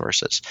have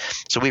resources.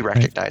 So we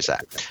recognize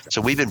that.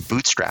 So we've been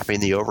bootstrapping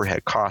the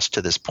overhead cost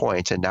to this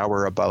point, and now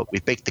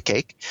we've baked the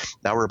cake.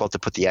 Now we're about to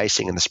put the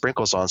icing and the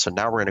sprinkles on. So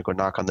now we're going to go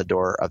knock on the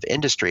door of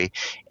industry,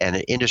 and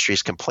the industry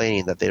is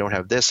complaining that they don't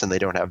have this and they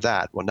don't have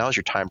that. Well, now's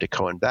your time to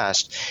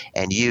co-invest,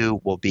 and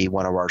you will be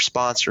one of our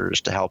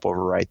sponsors to help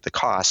overwrite the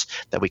costs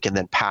that we can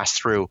then pass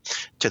through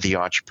to the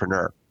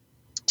entrepreneur.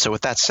 So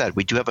with that said,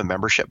 we do have a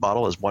membership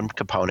model as one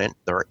component.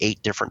 There are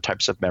 8 different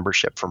types of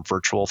membership, from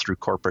virtual through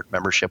corporate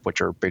membership,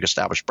 which are big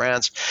established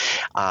brands.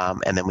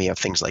 And then we have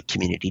things like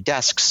community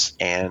desks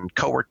and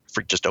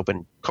just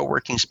open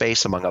co-working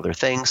space, among other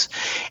things.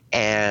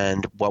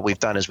 And what we've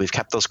done is we've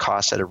kept those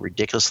costs at a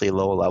ridiculously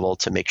low level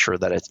to make sure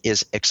that it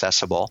is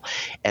accessible.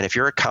 And if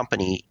you're a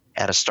company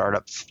in a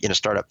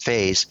startup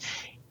phase,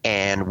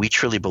 and we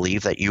truly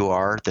believe that you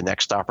are the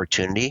next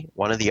opportunity,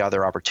 one of the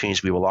other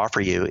opportunities we will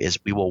offer you is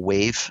we will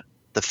waive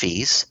the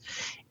fees,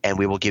 and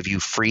we will give you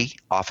free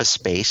office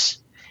space.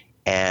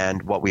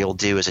 And what we'll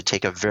do is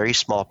take a very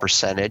small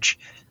percentage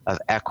of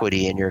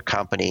equity in your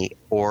company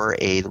or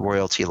a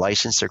royalty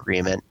license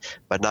agreement,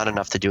 but not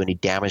enough to do any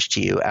damage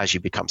to you as you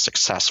become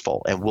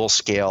successful. And we'll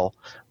scale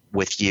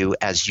with you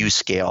as you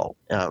scale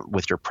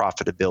with your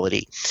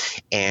profitability.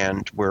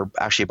 And we're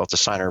actually about to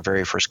sign our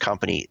very first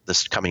company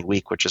this coming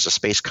week, which is a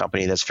space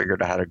company that's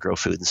figured out how to grow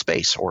food in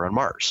space or on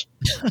Mars.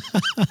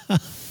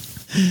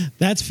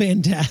 That's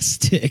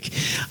fantastic.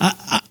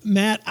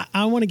 Matt,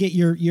 I want to get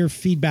your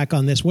feedback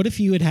on this. What if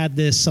you had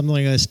this, something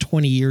like this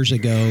 20 years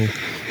ago,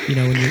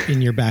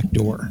 in your back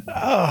door?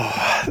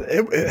 Oh,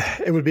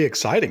 it would be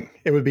exciting.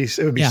 It would be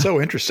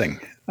so interesting.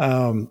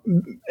 And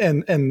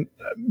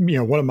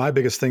one of my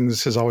biggest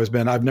things has always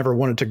been, I've never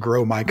wanted to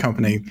grow my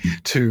company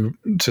to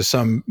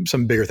some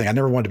bigger thing. I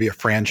never wanted to be a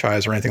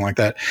franchise or anything like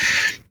that.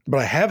 But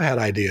I have had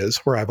ideas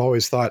where I've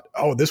always thought,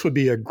 oh, this would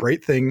be a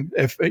great thing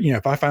if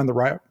I found the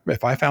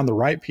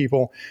right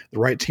people, the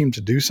right team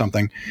to do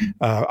something.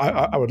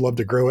 I would love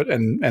to grow it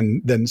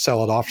and then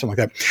sell it off, something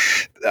like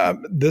that.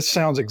 This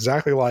sounds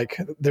exactly like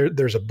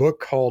there's a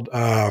book called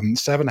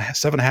Seven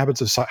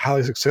Habits of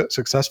Highly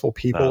Successful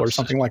People or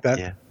something like that.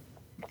 Yeah.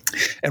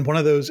 And one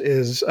of those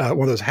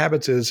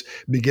habits is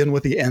begin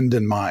with the end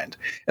in mind.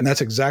 And that's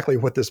exactly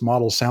what this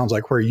model sounds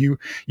like, where you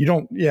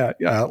don't,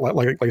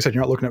 like I said,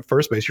 you're not looking at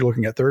first base, you're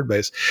looking at third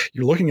base.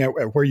 You're looking at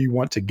where you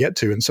want to get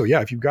to. And so,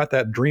 if you've got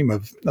that dream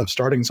of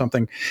starting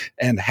something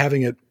and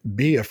having it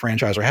be a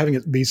franchise or having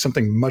it be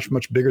something much,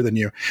 much bigger than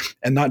you,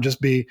 and not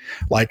just be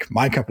like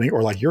my company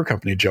or like your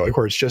company, Joey,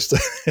 where it's just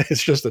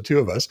the two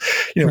of us,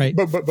 right.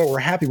 but we're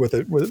happy with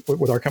it,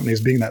 with our companies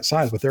being that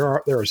size. But there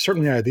are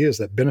certainly ideas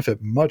that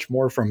benefit much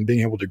more from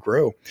being able to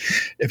grow.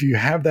 If you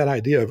have that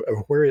idea of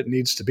where it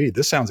needs to be,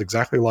 this sounds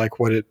exactly like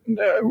what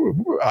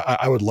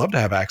I would love to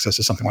have access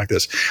to something like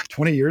this.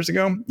 20 years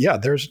ago,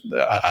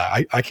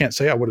 I can't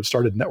say I would have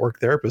started Network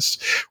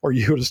Therapists or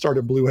you would have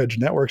started Blue Edge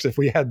Networks if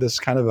we had this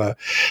kind of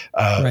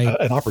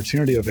an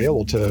opportunity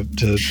available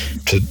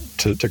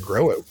to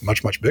grow it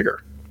much, much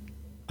bigger.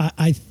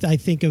 I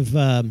think of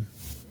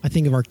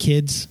our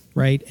kids,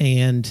 right,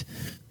 and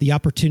the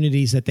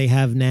opportunities that they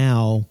have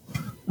now,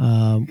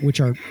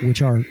 which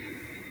are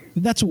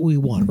that's what we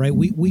want, right?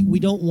 We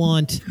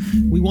want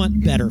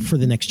better for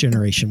the next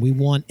generation. We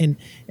want, and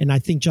I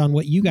think, John,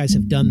 what you guys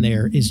have done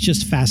there is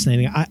just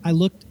fascinating.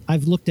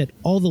 I've looked at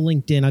all the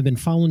LinkedIn. I've been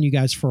following you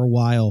guys for a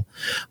while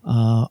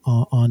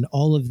on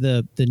all of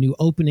the new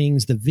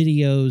openings, the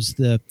videos,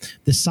 the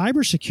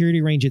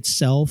cybersecurity range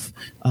itself.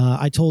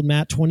 I told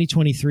Matt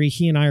 2023,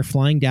 he and I are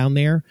flying down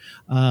there.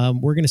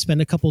 We're going to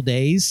spend a couple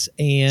days,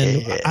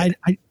 and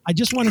I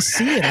just want to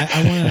see it.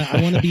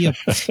 I want to be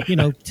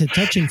to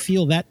touch and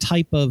feel that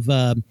type of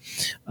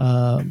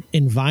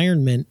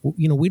environment.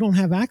 We don't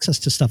have access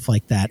to stuff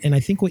like that, and I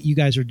think what you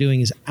guys are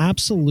doing is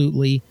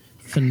absolutely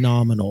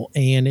phenomenal,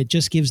 and it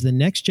just gives the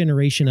next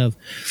generation of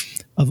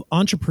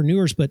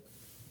entrepreneurs. But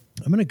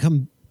I'm going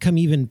to come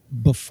even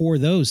before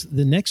those,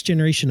 the next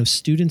generation of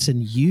students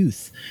and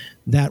youth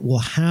that will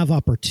have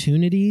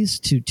opportunities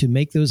to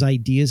make those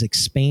ideas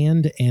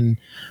expand and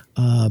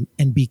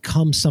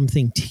become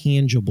something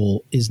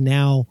tangible is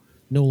now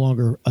no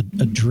longer a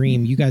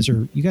dream. You guys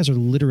are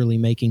literally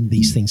making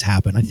these things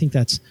happen. I think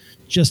that's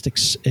just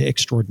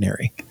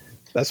extraordinary.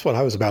 That's what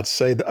I was about to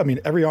say. I mean,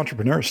 every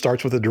entrepreneur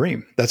starts with a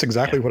dream. That's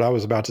exactly what I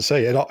was about to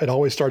say. It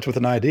always starts with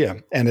an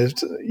idea. And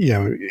it's,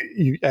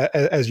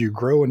 as you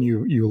grow and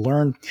you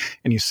learn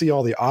and you see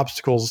all the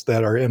obstacles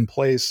that are in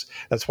place,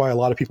 that's why a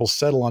lot of people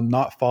settle on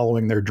not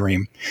following their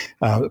dream,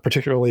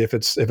 particularly if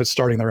it's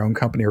starting their own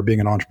company or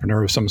being an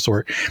entrepreneur of some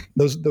sort.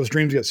 Those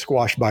dreams get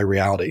squashed by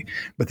reality.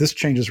 But this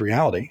changes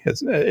reality.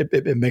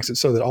 It makes it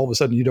so that all of a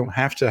sudden you don't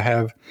have to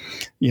have,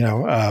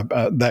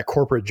 that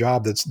corporate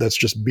job that's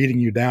just beating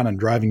you down and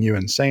driving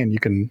you insane. You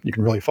can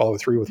really follow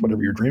through with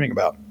whatever you're dreaming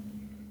about.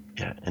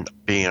 Yeah, and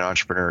being an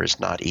entrepreneur is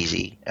not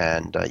easy,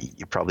 and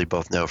you probably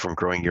both know from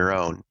growing your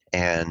own.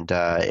 And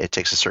it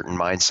takes a certain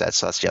mindset.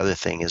 So that's the other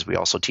thing, is we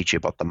also teach you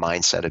about the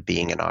mindset of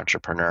being an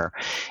entrepreneur.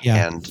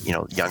 Yeah. And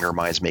younger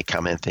minds may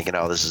come in thinking,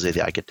 "Oh, this is it.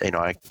 I can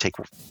take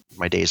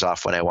my days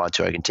off when I want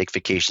to. I can take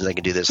vacations. I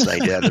can do this and I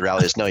do that." The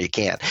reality is, no, you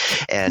can't.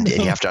 And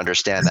you have to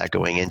understand that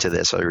going into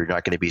this, or you're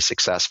not going to be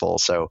successful.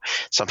 So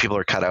some people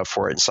are cut out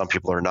for it, and some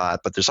people are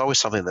not. But there's always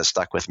something that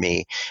stuck with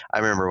me. I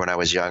remember when I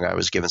was young, I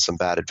was given some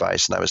bad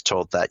advice, and I was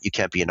told that you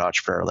can't be an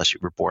entrepreneur unless you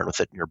were born with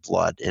it in your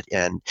blood,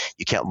 and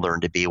you can't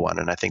learn to be one.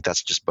 And I think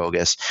that's just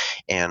bogus.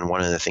 And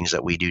one of the things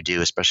that we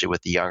do, especially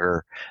with the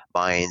younger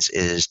minds,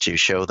 is to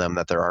show them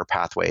that there are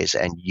pathways,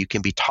 and you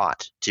can be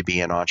taught to be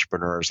an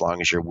entrepreneur as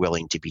long as you're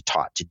willing to be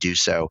taught to do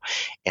so.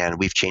 And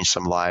we've changed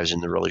some lives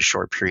in a really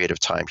short period of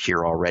time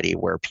here already,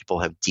 where people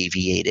have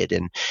deviated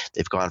and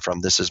they've gone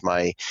from, this is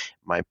my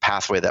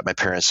pathway that my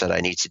parents said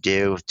I need to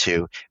do,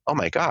 to, oh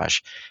my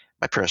gosh,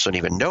 my parents don't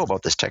even know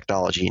about this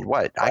technology, and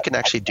what I can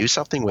actually do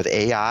something with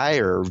AI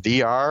or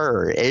VR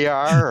or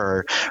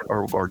AR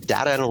or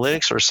data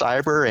analytics or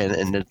cyber,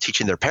 and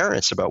teaching their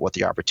parents about what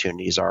the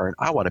opportunities are. And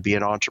I want to be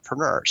an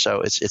entrepreneur. So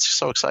it's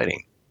so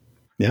exciting.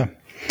 Yeah.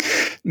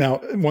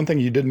 Now, one thing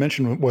you did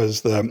mention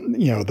was the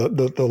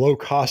low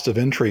cost of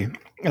entry.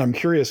 And I'm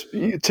curious,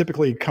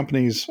 typically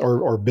companies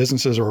or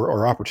businesses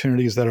or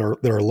opportunities that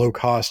are low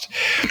cost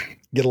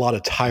get a lot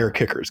of tire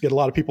kickers, get a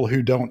lot of people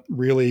who don't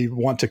really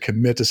want to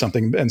commit to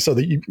something. And so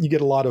that you get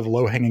a lot of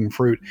low hanging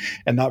fruit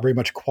and not very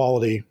much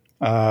quality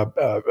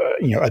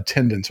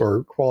attendance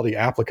or quality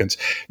applicants.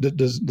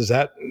 Does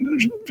that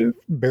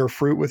bear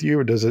fruit with you,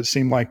 or does it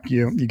seem like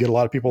you get a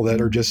lot of people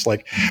that are just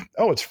like,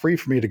 oh, it's free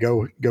for me to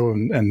go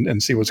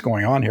and see what's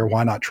going on here,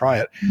 why not try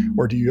it?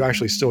 Or do you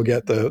actually still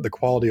get the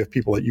quality of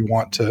people that you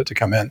want to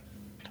come in?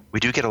 We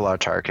do get a lot of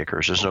tire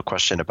kickers. There's no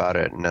question about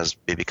it. And as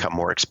they become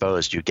more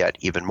exposed, you get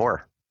even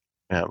more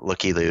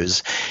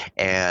looky-loos.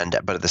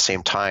 But at the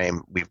same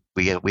time,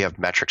 we have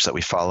metrics that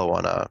we follow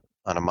on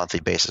a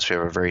monthly basis. We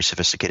have a very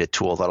sophisticated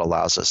tool that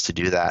allows us to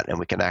do that, and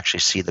we can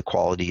actually see the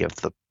quality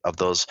of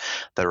those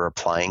that are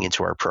applying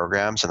into our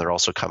programs, and they're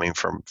also coming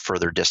from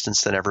further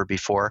distance than ever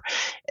before.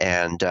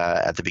 And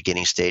at the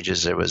beginning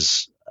stages, it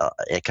was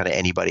kind of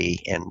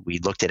anybody, and we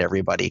looked at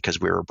everybody because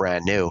we were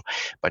brand new.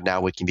 But now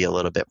we can be a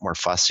little bit more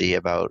fussy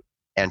about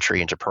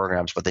entry into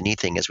programs. But the neat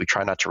thing is we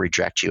try not to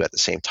reject you at the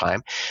same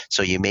time.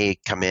 So you may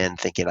come in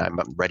thinking, I'm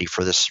ready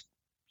for this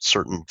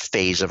certain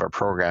phase of our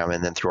program,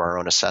 and then through our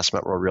own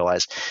assessment we'll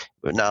realize,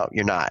 no,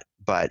 you're not,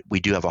 but we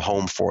do have a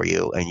home for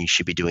you, and you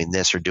should be doing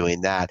this or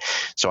doing that.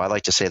 So I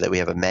like to say that we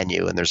have a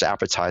menu, and there's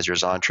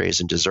appetizers, entrees,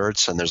 and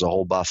desserts, and there's a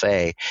whole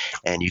buffet,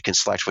 and you can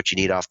select what you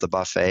need off the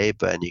buffet,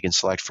 but you can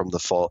select from the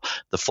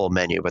full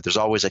menu. But there's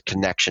always a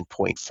connection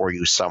point for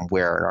you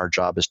somewhere, and our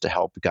job is to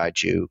help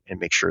guide you and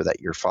make sure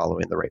that you're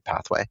following the right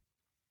pathway.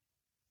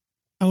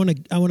 I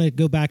want to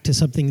go back to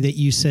something that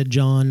you said,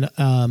 John.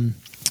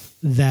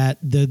 That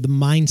the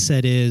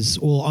mindset is,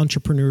 well,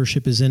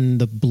 entrepreneurship is in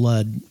the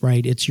blood,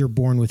 right? You're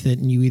born with it,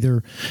 and you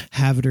either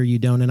have it or you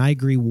don't. And I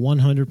agree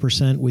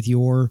 100% with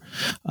your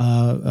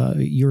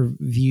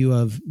view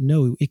of,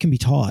 no, it can be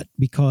taught,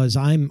 because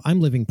I'm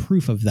living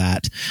proof of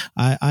that.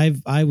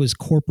 I was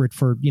corporate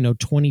for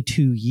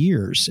 22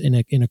 years in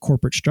a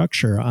corporate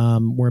structure,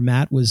 where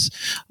Matt was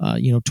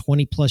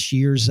 20 plus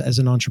years as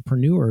an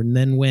entrepreneur. And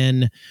then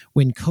when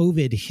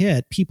COVID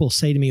hit, people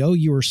say to me, "Oh,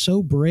 you were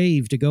so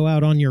brave to go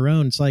out on your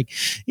own." It's like,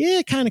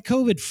 yeah, kind of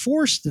COVID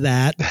forced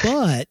that,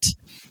 but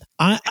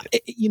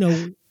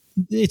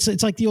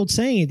it's like the old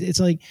saying. It's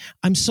like,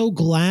 I'm so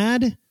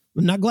glad.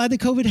 I'm not glad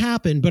that COVID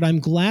happened, but I'm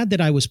glad that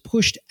I was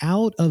pushed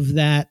out of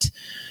that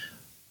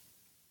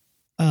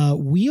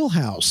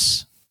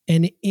wheelhouse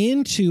and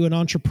into an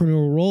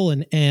entrepreneurial role,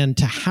 and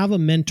to have a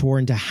mentor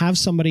and to have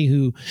somebody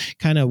who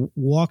kind of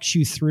walks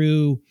you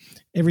through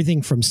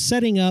everything from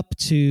setting up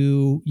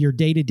to your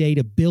day-to-day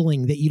to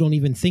billing that you don't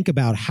even think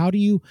about. How do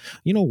you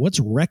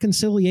what's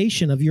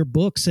reconciliation of your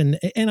books? And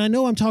I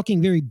know I'm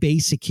talking very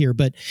basic here,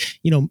 but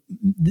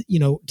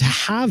to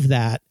have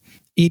that,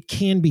 it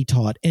can be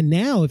taught. And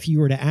now if you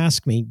were to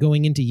ask me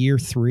going into year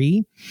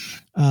 3,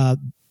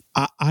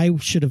 I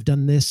should have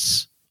done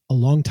this a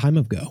long time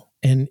ago.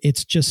 And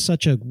it's just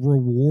such a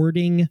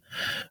rewarding,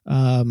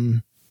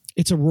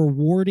 it's a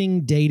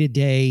rewarding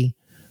day-to-day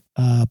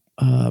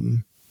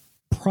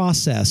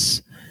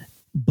process,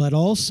 but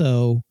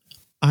also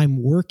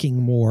I'm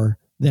working more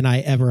than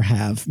I ever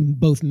have,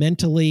 both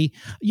mentally,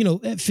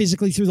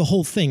 physically through the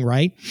whole thing,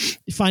 right?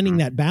 Finding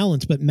that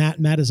balance. But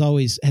Matt has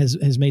always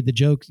has made the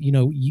joke,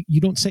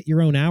 you don't set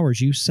your own hours,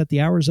 you set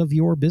the hours of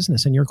your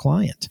business and your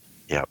client.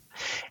 Yep.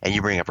 And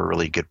you bring up a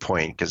really good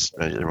point, because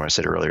when I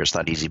said earlier, it's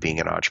not easy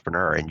being an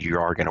entrepreneur, and you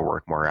are going to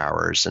work more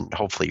hours, and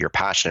hopefully you're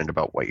passionate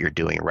about what you're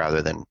doing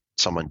rather than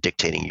someone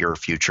dictating your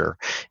future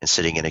and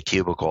sitting in a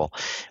cubicle.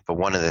 But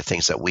one of the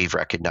things that we've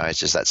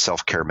recognized is that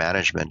self-care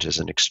management is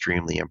an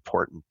extremely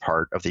important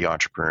part of the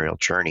entrepreneurial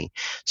journey.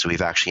 So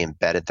we've actually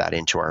embedded that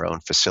into our own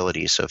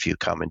facilities. So if you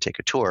come and take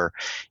a tour,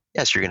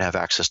 yes, you're going to have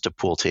access to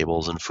pool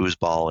tables and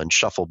foosball and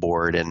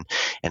shuffleboard and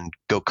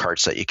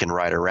go-karts that you can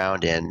ride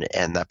around in,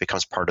 and that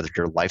becomes part of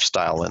your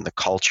lifestyle and the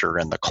culture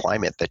and the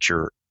climate that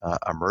you're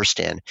immersed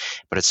in.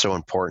 But it's so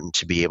important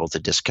to be able to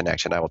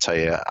disconnect. And I will tell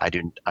you,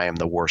 I am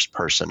the worst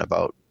person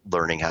about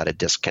learning how to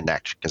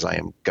disconnect, because I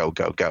am go.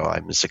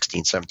 I'm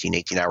 16, 17,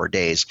 18-hour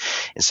days,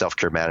 and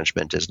self-care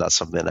management is not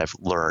something that I've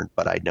learned,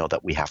 but I know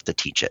that we have to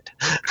teach it.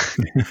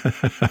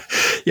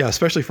 Yeah,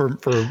 especially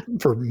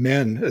for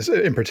men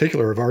in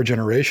particular of our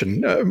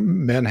generation.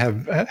 Men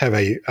have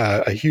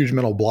a huge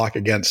mental block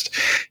against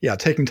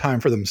taking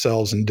time for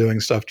themselves and doing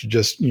stuff to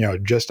just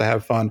to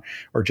have fun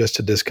or just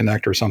to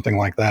disconnect or something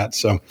like that.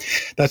 So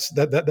that's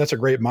a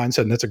great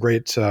mindset, and that's a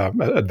great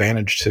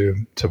advantage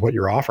to what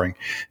you're offering,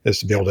 is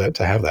to be able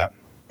to have that.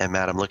 And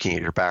Matt, I'm looking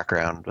at your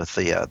background with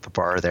the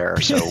bar there.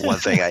 So one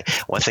thing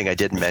I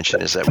didn't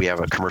mention is that we have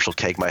a commercial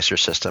Kegmeister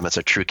system. It's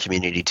a true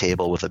community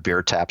table with a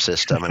beer tap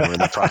system, and we're in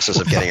the process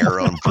of getting our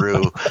own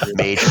brew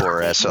made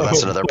for us. So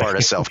that's another part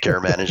of self-care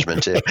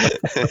management too.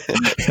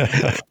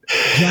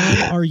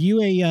 John, are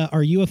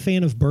you a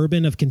fan of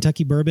bourbon, of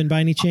Kentucky bourbon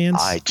by any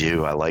chance? I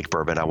do. I like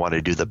bourbon. I want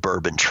to do the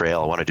bourbon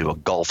trail. I want to do a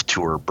golf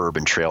tour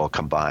bourbon trail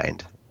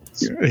combined.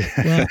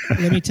 Well,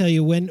 let me tell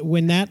you,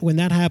 when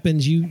that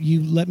happens,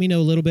 you let me know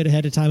a little bit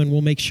ahead of time, and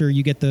we'll make sure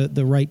you get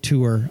the right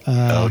tour.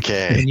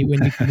 Okay.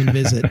 When you come and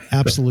visit.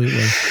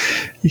 Absolutely.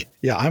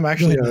 Yeah, I'm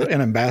actually an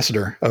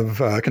ambassador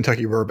of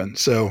Kentucky Bourbon.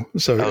 So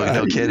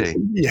no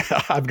kidding. Yeah,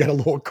 I've got a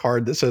little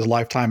card that says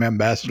lifetime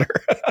ambassador.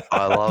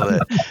 I love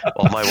it.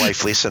 Well, my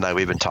wife Lisa and I,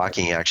 we've been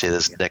talking actually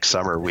this next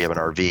summer. We have an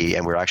RV,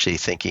 and we're actually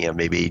thinking of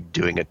maybe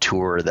doing a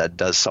tour that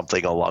does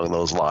something along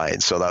those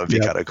lines. So that would be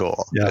kind of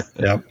cool. Yeah.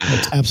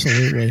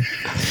 Absolutely.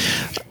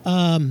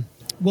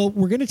 Well,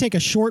 we're going to take a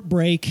short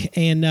break,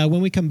 and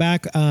when we come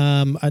back,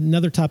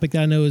 another topic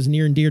that I know is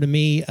near and dear to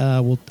me,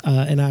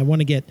 and I want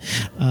to get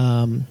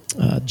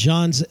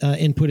John's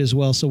input as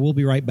well, so we'll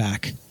be right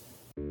back.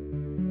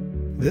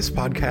 This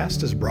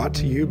podcast is brought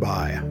to you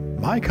by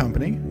my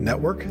company,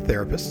 Network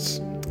Therapists,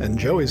 and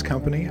Joey's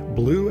company,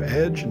 Blue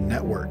Edge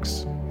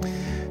Networks.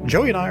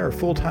 Joey and I are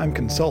full-time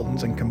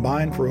consultants and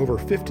combined for over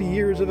 50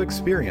 years of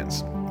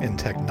experience in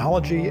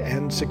technology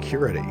and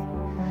security.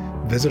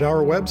 Visit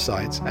our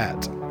websites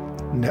at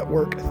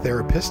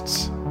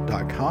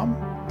networktherapists.com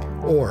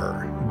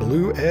or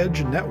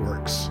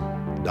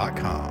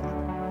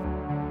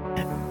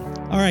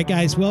blueedgenetworks.com. All right,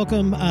 guys,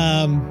 welcome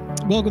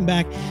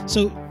back.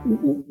 So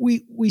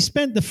we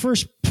spent the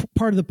first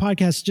part of the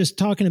podcast just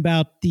talking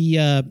about the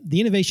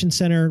Innovation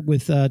Center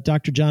with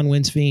Dr. John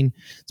Winsveen.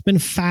 It's been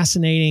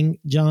fascinating,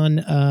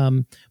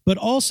 John, but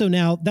also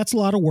now that's a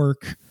lot of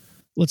work.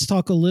 Let's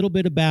talk a little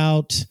bit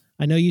about,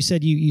 I know you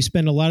said you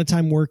spend a lot of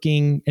time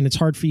working and it's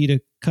hard for you to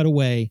cut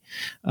away.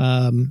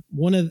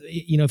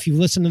 If you've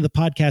listened to the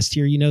podcast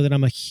here, you know that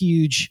I'm a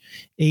huge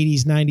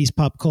 80s, 90s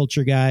pop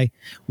culture guy.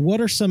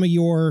 What are some of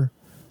your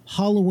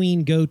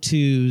Halloween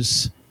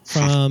go-tos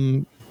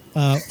from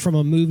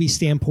a movie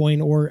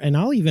standpoint, and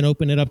I'll even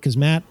open it up because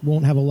Matt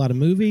won't have a lot of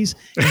movies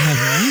and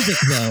has music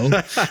though.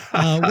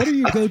 What are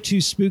your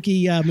go-to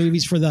spooky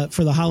movies for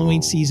the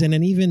Halloween season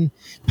and even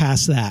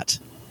past that?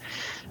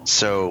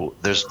 So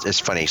it's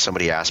funny.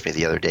 Somebody asked me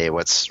the other day,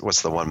 what's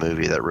the one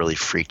movie that really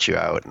freaked you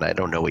out? And I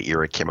don't know what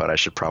year it came out. I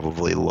should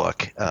probably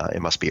look.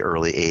 It must be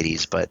early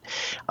 80s, but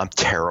I'm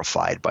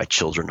terrified by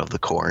Children of the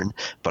Corn,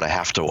 but I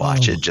have to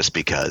watch it just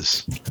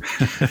because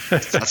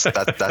that's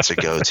a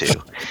go-to.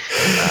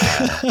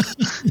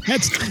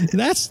 That's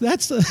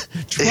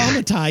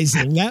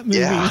traumatizing. That movie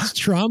is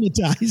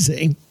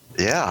traumatizing.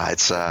 Yeah,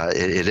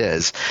 it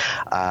is.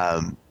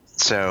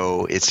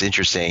 So it's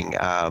interesting.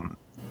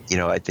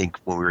 I think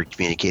when we were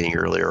communicating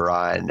earlier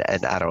on,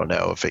 and I don't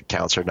know if it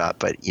counts or not,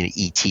 but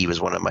E.T.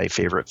 was one of my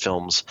favorite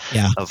films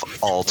of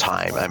all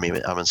time. I mean,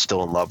 I'm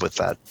still in love with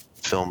that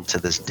film to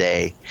this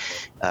day.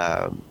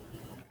 And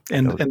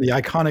the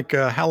iconic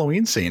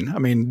Halloween scene. I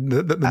mean,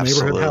 the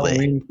neighborhood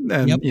Halloween,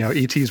 and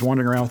E.T.'s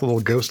wandering around with a little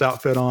ghost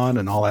outfit on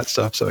and all that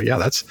stuff. So yeah,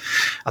 I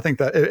think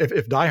that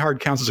if Die Hard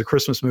counts as a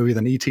Christmas movie,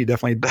 then E.T.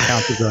 definitely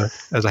counts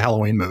as a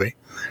Halloween movie.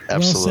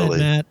 Absolutely. Well said,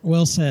 Matt.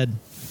 Well said.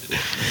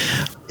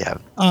 Yeah.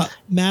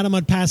 Matt, I'm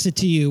going to pass it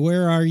to you.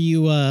 Where are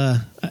you?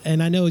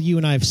 And I know you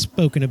and I have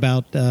spoken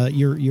about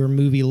your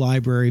movie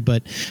library,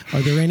 but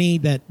are there any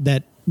that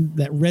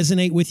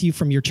resonate with you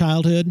from your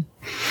childhood?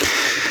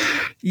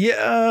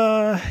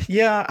 Yeah.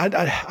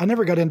 I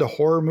never got into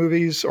horror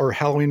movies or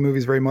Halloween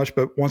movies very much,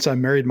 but once I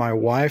married my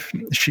wife,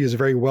 she is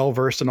very well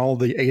versed in all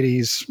the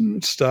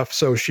 80s stuff.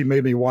 So she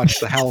made me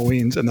watch the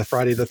Halloweens and the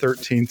Friday the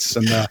 13th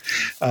and the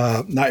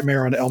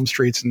Nightmare on Elm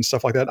Streets and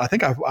stuff like that. I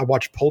think I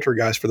watched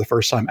Poltergeist for the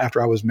first time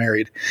after I was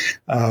married,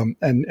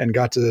 and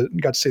got to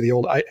see the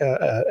old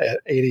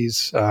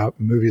 80s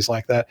movies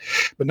like that.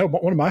 But no,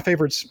 one of my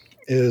favorites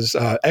is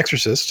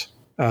Exorcist.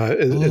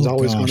 Is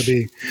always going to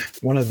be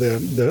one of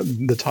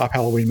the top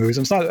Halloween movies.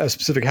 And it's not a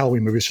specific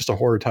Halloween movie; it's just a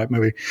horror type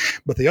movie.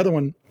 But the other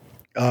one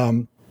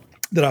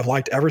that I've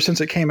liked ever since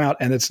it came out,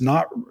 and it's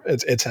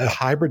a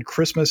hybrid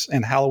Christmas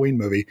and Halloween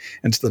movie.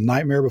 And it's The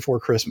Nightmare Before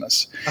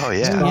Christmas. Oh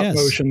yeah, stop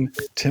motion,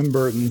 Tim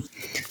Burton.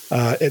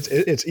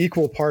 It's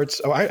equal parts.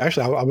 I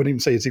wouldn't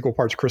even say it's equal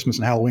parts Christmas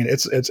and Halloween.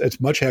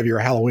 It's much heavier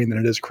Halloween than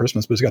it is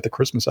Christmas, but it's got the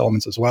Christmas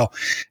elements as well.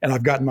 And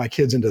I've gotten my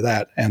kids into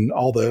that and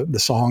all the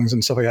songs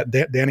and stuff like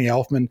that. Danny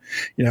Elfman,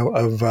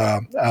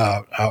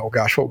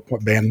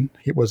 what band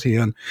was he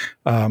in?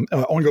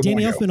 Oingo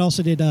Danny Boingo. Elfman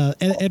also did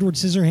Edward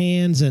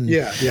Scissorhands and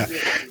yeah.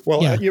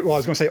 Well, I was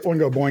going to say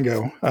Oingo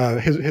Boingo,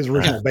 his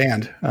original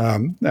band.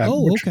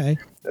 Okay.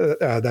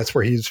 That's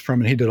where he's from,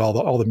 and he did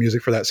all the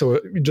music for that.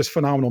 So just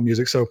phenomenal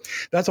music. So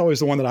that's always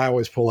the one that I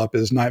always pull up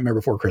is Nightmare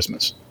Before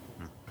Christmas.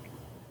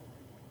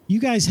 You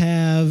guys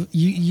have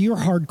you're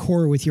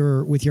hardcore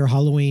with your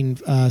Halloween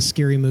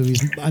scary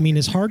movies. I mean,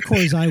 as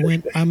hardcore as I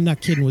went, I'm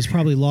not kidding, was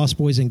probably Lost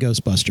Boys and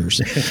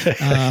Ghostbusters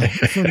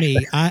for me.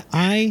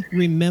 I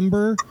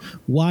remember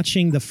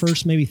watching the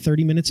first maybe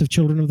 30 minutes of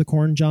Children of the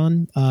Corn,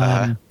 John.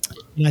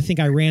 And I think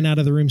I ran out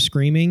of the room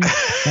screaming.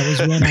 That was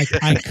one I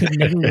could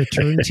never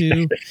return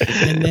to.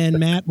 And then,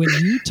 Matt, when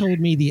you told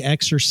me The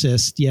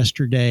Exorcist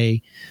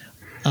yesterday,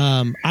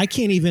 I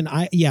can't even.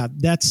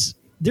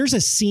 There's a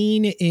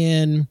scene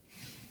in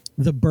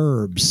The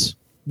Burbs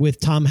with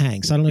Tom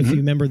Hanks. I don't know if you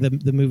remember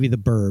the movie The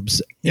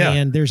Burbs. Yeah.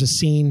 And there's a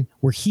scene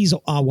where he's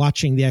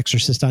watching The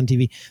Exorcist on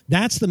TV.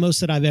 That's the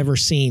most that I've ever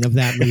seen of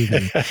that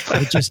movie.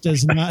 It just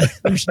does not.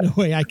 There's no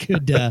way I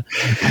could get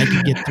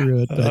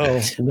through it.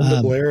 But,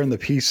 Linda Blair and the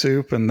pea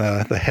soup and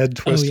the head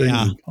twisting,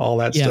 and all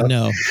that stuff.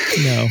 No.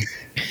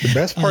 The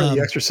best part of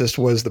The Exorcist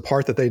was the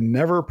part that they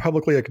never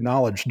publicly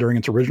acknowledged during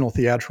its original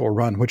theatrical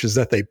run, which is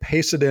that they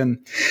pasted in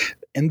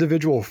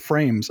individual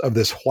frames of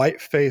this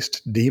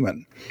white-faced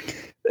demon.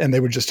 And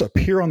they would just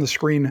appear on the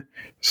screen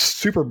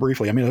super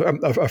briefly. I mean,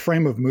 a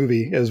frame of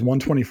movie is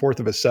 1/24th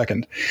of a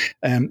second.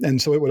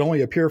 And so it would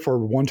only appear for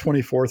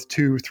 1/24th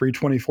to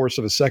 3/24ths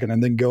of a second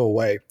and then go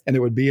away. And it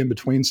would be in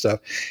between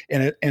stuff.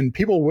 And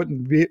people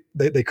wouldn't be,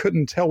 they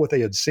couldn't tell what they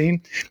had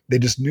seen. They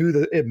just knew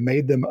that it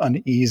made them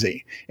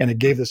uneasy. And it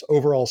gave this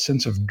overall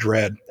sense of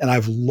dread. And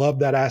I've loved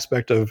that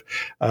aspect of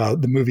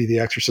the movie The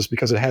Exorcist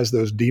because it has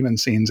those demon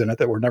scenes in it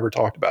that were never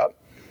talked about.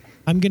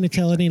 I'm going to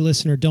tell any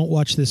listener, don't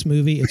watch this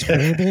movie. It's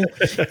horrible.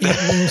 It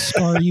will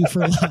scar you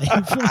for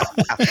life.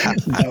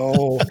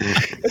 No,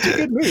 it's a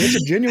good movie. It's a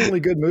genuinely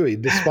good movie,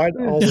 despite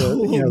all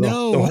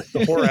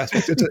the horror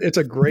aspects. It's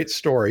a great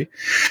story.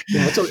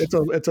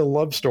 It's a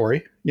love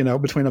story,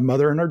 between a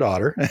mother and her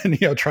daughter, and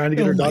trying to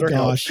get her daughter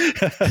help.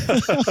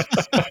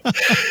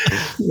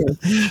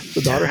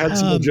 The daughter had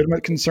some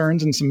legitimate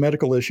concerns and some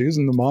medical issues,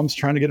 and the mom's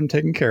trying to get them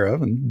taken care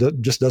of, and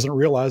just doesn't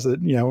realize that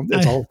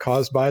it's all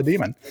caused by a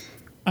demon.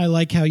 I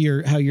like how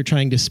you're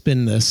trying to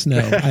spin this. No,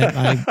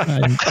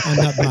 I'm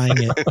not buying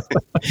it.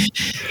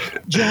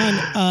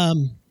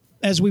 John,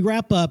 as we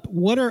wrap up,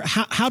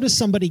 how does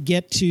somebody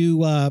get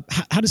to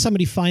how does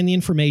somebody find the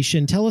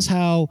information? Tell us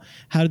how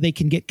they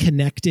can get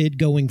connected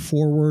going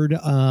forward.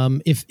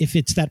 If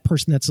it's that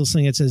person that's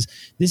listening that says,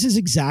 this is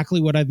exactly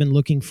what I've been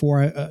looking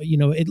for,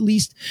 at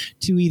least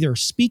to either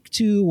speak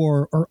to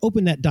or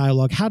open that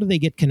dialogue. How do they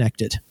get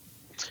connected?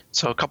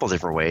 So a couple of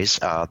different ways.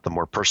 The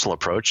more personal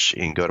approach,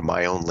 you can go to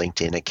my own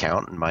LinkedIn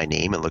account and my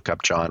name and look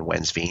up John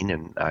Wensveen,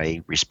 and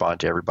I respond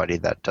to everybody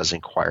that does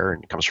inquire,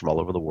 and it comes from all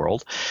over the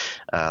world.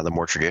 The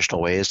more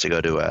traditional way is to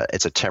go to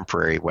it's a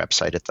temporary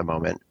website at the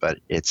moment, but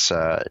it's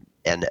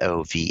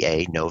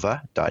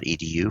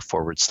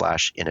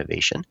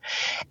nova.edu/innovation.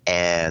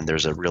 And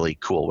there's a really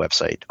cool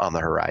website on the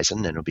horizon,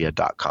 and it'll be a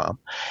 .com.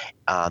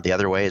 The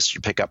other way is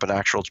you pick up an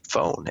actual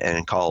phone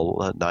and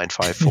call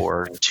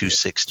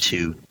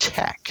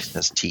 954-262-TECH.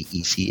 That's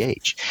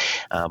TECH.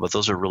 But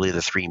those are really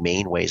the three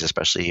main ways,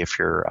 especially if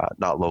you're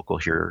not local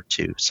here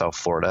to South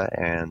Florida,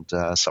 and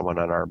someone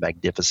on our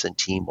magnificent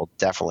team will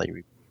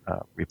definitely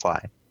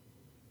reply.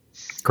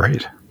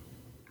 Great.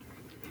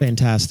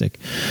 Fantastic.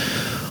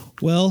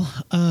 Well,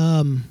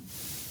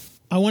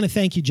 I want to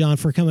thank you, John,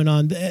 for coming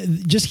on.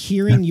 Just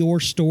hearing your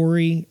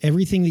story,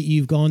 everything that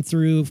you've gone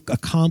through,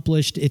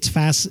 accomplished, it's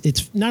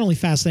not only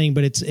fascinating,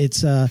 but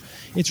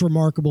it's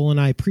remarkable.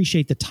 And I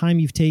appreciate the time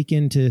you've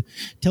taken to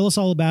tell us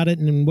all about it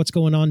and what's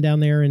going on down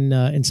there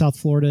in South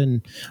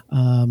Florida,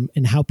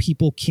 and how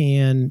people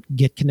can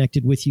get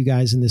connected with you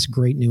guys in this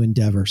great new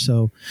endeavor.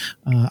 So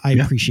I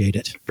appreciate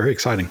it. Very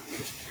exciting.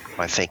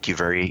 I thank you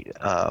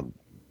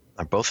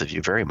both of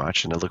you very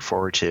much, and I look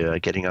forward to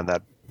getting on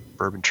that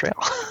Bourbon Trail.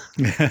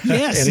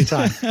 Yes.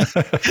 Anytime.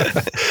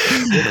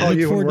 We'll call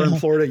you when we're in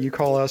Florida. You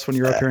call us when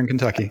you're up here in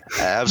Kentucky.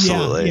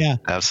 Absolutely. Yeah.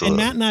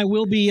 Absolutely. And Matt and I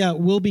will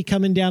be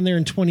coming down there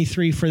in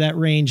 23 for that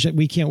range.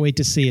 We can't wait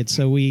to see it.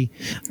 So we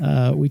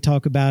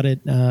talk about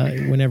it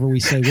whenever we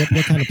say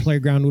what kind of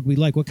playground would we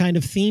like? What kind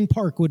of theme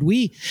park would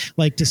we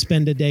like to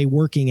spend a day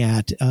working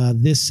at?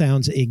 This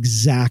sounds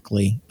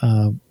exactly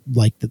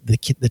like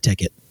the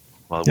ticket.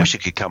 Well, I wish it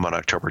could come on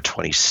October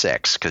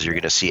 26th, because you're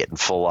going to see it in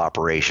full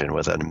operation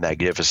with a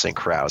magnificent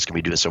crowd. It's going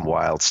to be doing some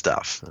wild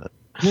stuff.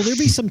 Will there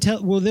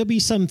be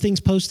some things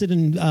posted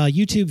in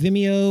YouTube,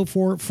 Vimeo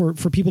for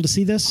people to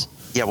see this?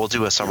 Yeah, we'll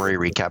do a summary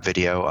recap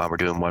video. We're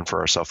doing one for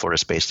our South Florida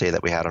Space Day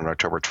that we had on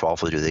October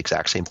 12th. We'll do the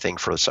exact same thing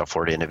for the South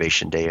Florida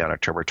Innovation Day on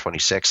October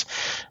 26th.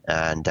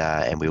 And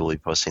we will be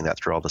posting that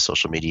through all the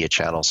social media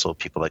channels. So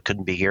people that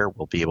couldn't be here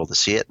will be able to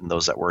see it. And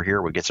those that were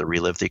here will get to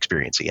relive the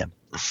experience again.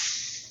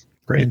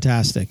 Great.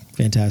 Fantastic.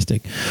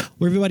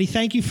 Well, everybody,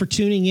 thank you for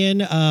tuning in.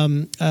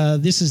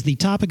 This is the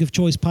Topic of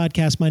Choice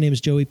podcast. My name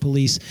is Joey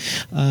Police.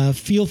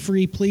 Feel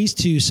free, please,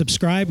 to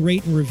subscribe,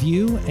 rate, and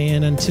review.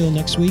 And until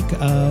next week, we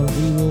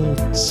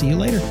will see you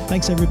later.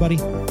 Thanks, everybody.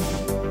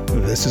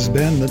 This has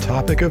been the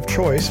Topic of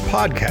Choice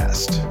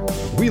podcast.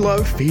 We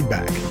love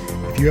feedback.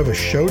 If you have a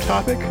show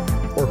topic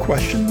or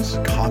questions,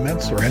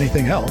 comments, or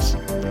anything else,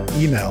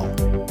 email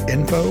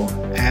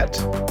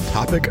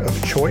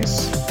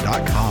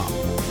info@topicofchoice.com.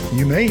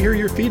 You may hear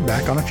your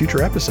feedback on a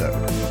future episode.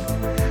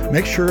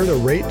 Make sure to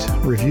rate,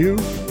 review,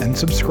 and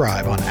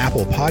subscribe on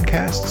Apple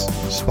Podcasts,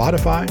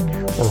 Spotify,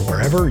 or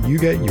wherever you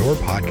get your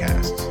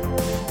podcasts.